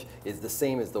college is the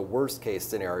same as the worst case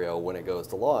scenario when it goes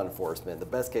to law enforcement. The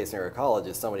best case scenario at college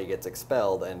is somebody gets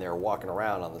expelled and they're walking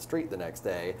around on the street the next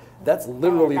day. That's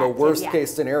literally the worst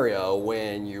case scenario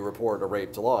when you report a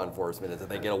rape to law enforcement, is that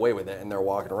they get away with it and they're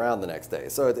walking around the next day.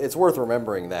 So it's worth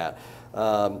remembering that.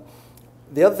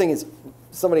 The other thing is,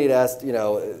 somebody had asked,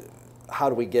 how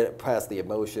do we get past the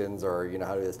emotions, or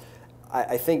how do this?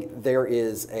 I think there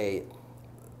is a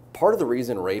part of the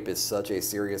reason rape is such a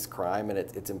serious crime, and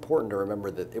it's important to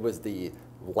remember that it was the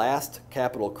last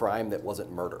capital crime that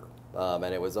wasn't murder. And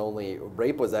it was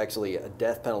rape was actually a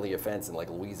death penalty offense in like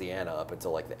Louisiana up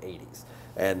until like the 80s.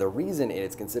 And the reason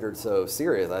it's considered so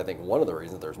serious, I think one of the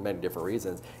reasons, there's many different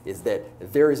reasons, is that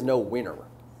there is no winner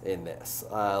in this.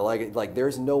 Like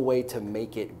there's no way to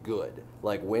make it good.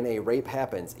 Like when a rape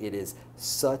happens, it is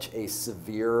such a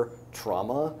severe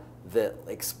trauma that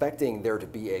expecting there to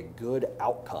be a good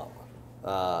outcome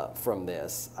from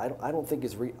this, I don't think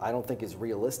is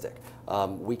realistic.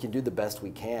 We can do the best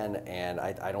we can, and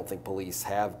I don't think police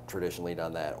have traditionally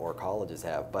done that, or colleges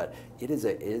have. But it is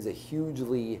a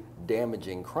hugely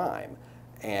damaging crime,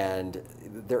 And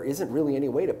there isn't really any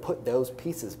way to put those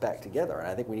pieces back together. And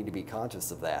I think we need to be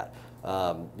conscious of that,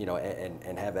 you know,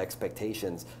 and have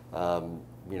expectations,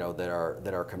 you know, that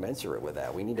are commensurate with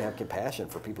that. We need to have compassion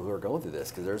for people who are going through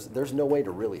this, because there's no way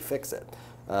to really fix it.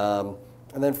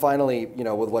 And then finally, you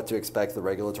know, with what to expect, the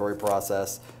regulatory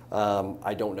process,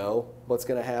 I don't know what's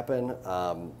going to happen.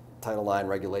 Title IX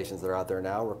regulations that are out there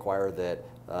now require that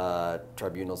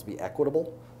tribunals be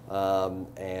equitable.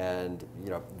 And you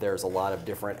know, there's a lot of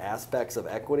different aspects of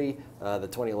equity. The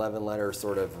 2011 letter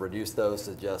sort of reduced those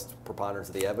to just preponderance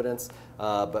of the evidence.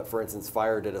 But for instance,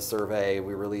 FIRE did a survey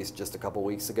we released just a couple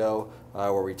weeks ago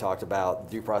where we talked about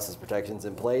due process protections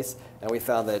in place, and we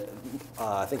found that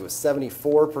I think it was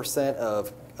 74%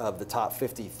 of the top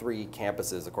 53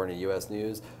 campuses, according to U.S.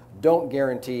 News, don't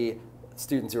guarantee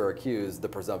students who are accused the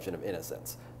presumption of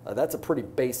innocence. That's a pretty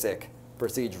basic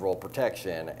procedural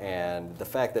protection, and the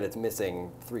fact that it's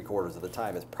missing 3/4 of the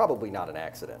time is probably not an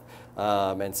accident.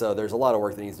 And so there's a lot of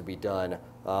work that needs to be done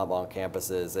on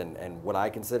campuses, and would I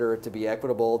consider it to be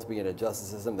equitable to be in a justice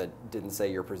system that didn't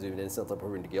say you're presumed innocent until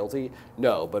proven guilty?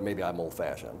 No, but maybe I'm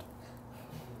old-fashioned.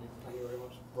 Thank you very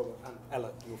much, Robert. And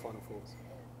Ella, your final thoughts.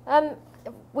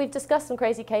 We've discussed some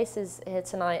crazy cases here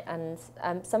tonight, and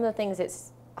some of the things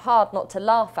it's hard not to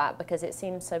laugh at because it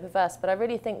seems so perverse, but I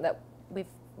really think that we've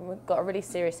got a really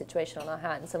serious situation on our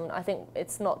hands, and I think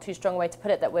it's not too strong a way to put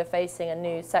it that we're facing a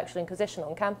new sexual inquisition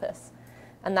on campus,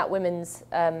 and that women's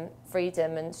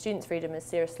freedom and students' freedom is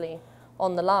seriously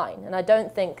on the line. And I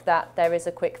don't think that there is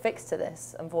a quick fix to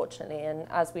this, unfortunately, and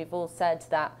as we've all said,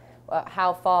 that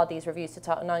how far these reviews to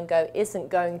Title IX go isn't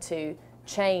going to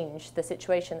change the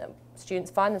situation that students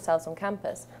find themselves on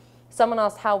campus. Someone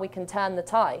asked how we can turn the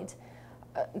tide.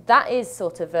 That is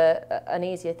sort of an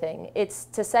easier thing. It's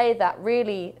to say that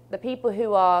really the people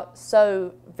who are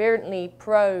so virulently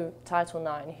pro-Title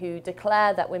IX, who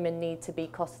declare that women need to be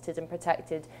cosseted and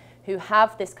protected, who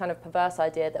have this kind of perverse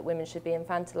idea that women should be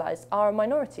infantilized, are a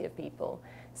minority of people.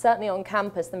 Certainly on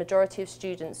campus, the majority of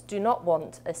students do not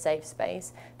want a safe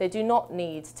space. They do not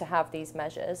need to have these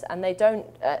measures, and they don't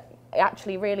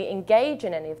actually really engage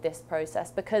in any of this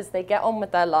process because they get on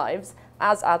with their lives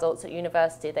as adults at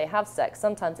university. They have sex,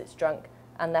 sometimes it's drunk,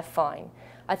 and they're fine.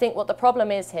 I think what the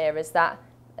problem is here is that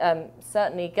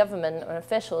certainly government and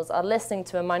officials are listening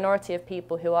to a minority of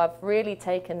people who have really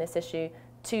taken this issue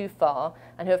too far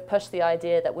and who have pushed the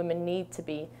idea that women need to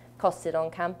be cosseted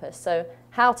on campus. So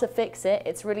how to fix it?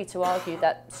 It's really to argue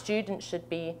that students should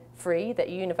be free, that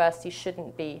university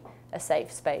shouldn't be a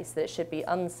safe space, that it should be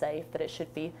unsafe, that it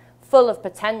should be full of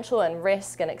potential and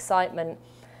risk and excitement,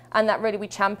 and that really we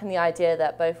champion the idea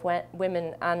that both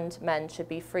women and men should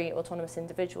be free, autonomous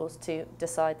individuals to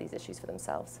decide these issues for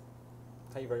themselves.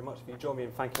 Thank you very much. If you join me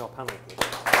in thanking our panel, please.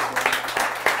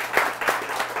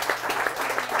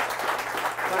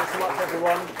 Thanks so much,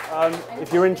 everyone.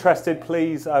 If you're interested,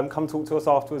 please come talk to us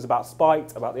afterwards about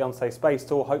Spite, about the Unsafe Space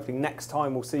Tour. Hopefully next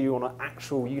time we'll see you on an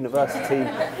actual university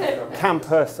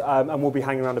campus, and we'll be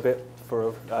hanging around a bit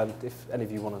for if any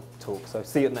of you want to talk. So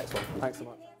see you at the next one. Thanks so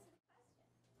much.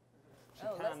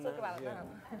 Oh, let's talk about it now.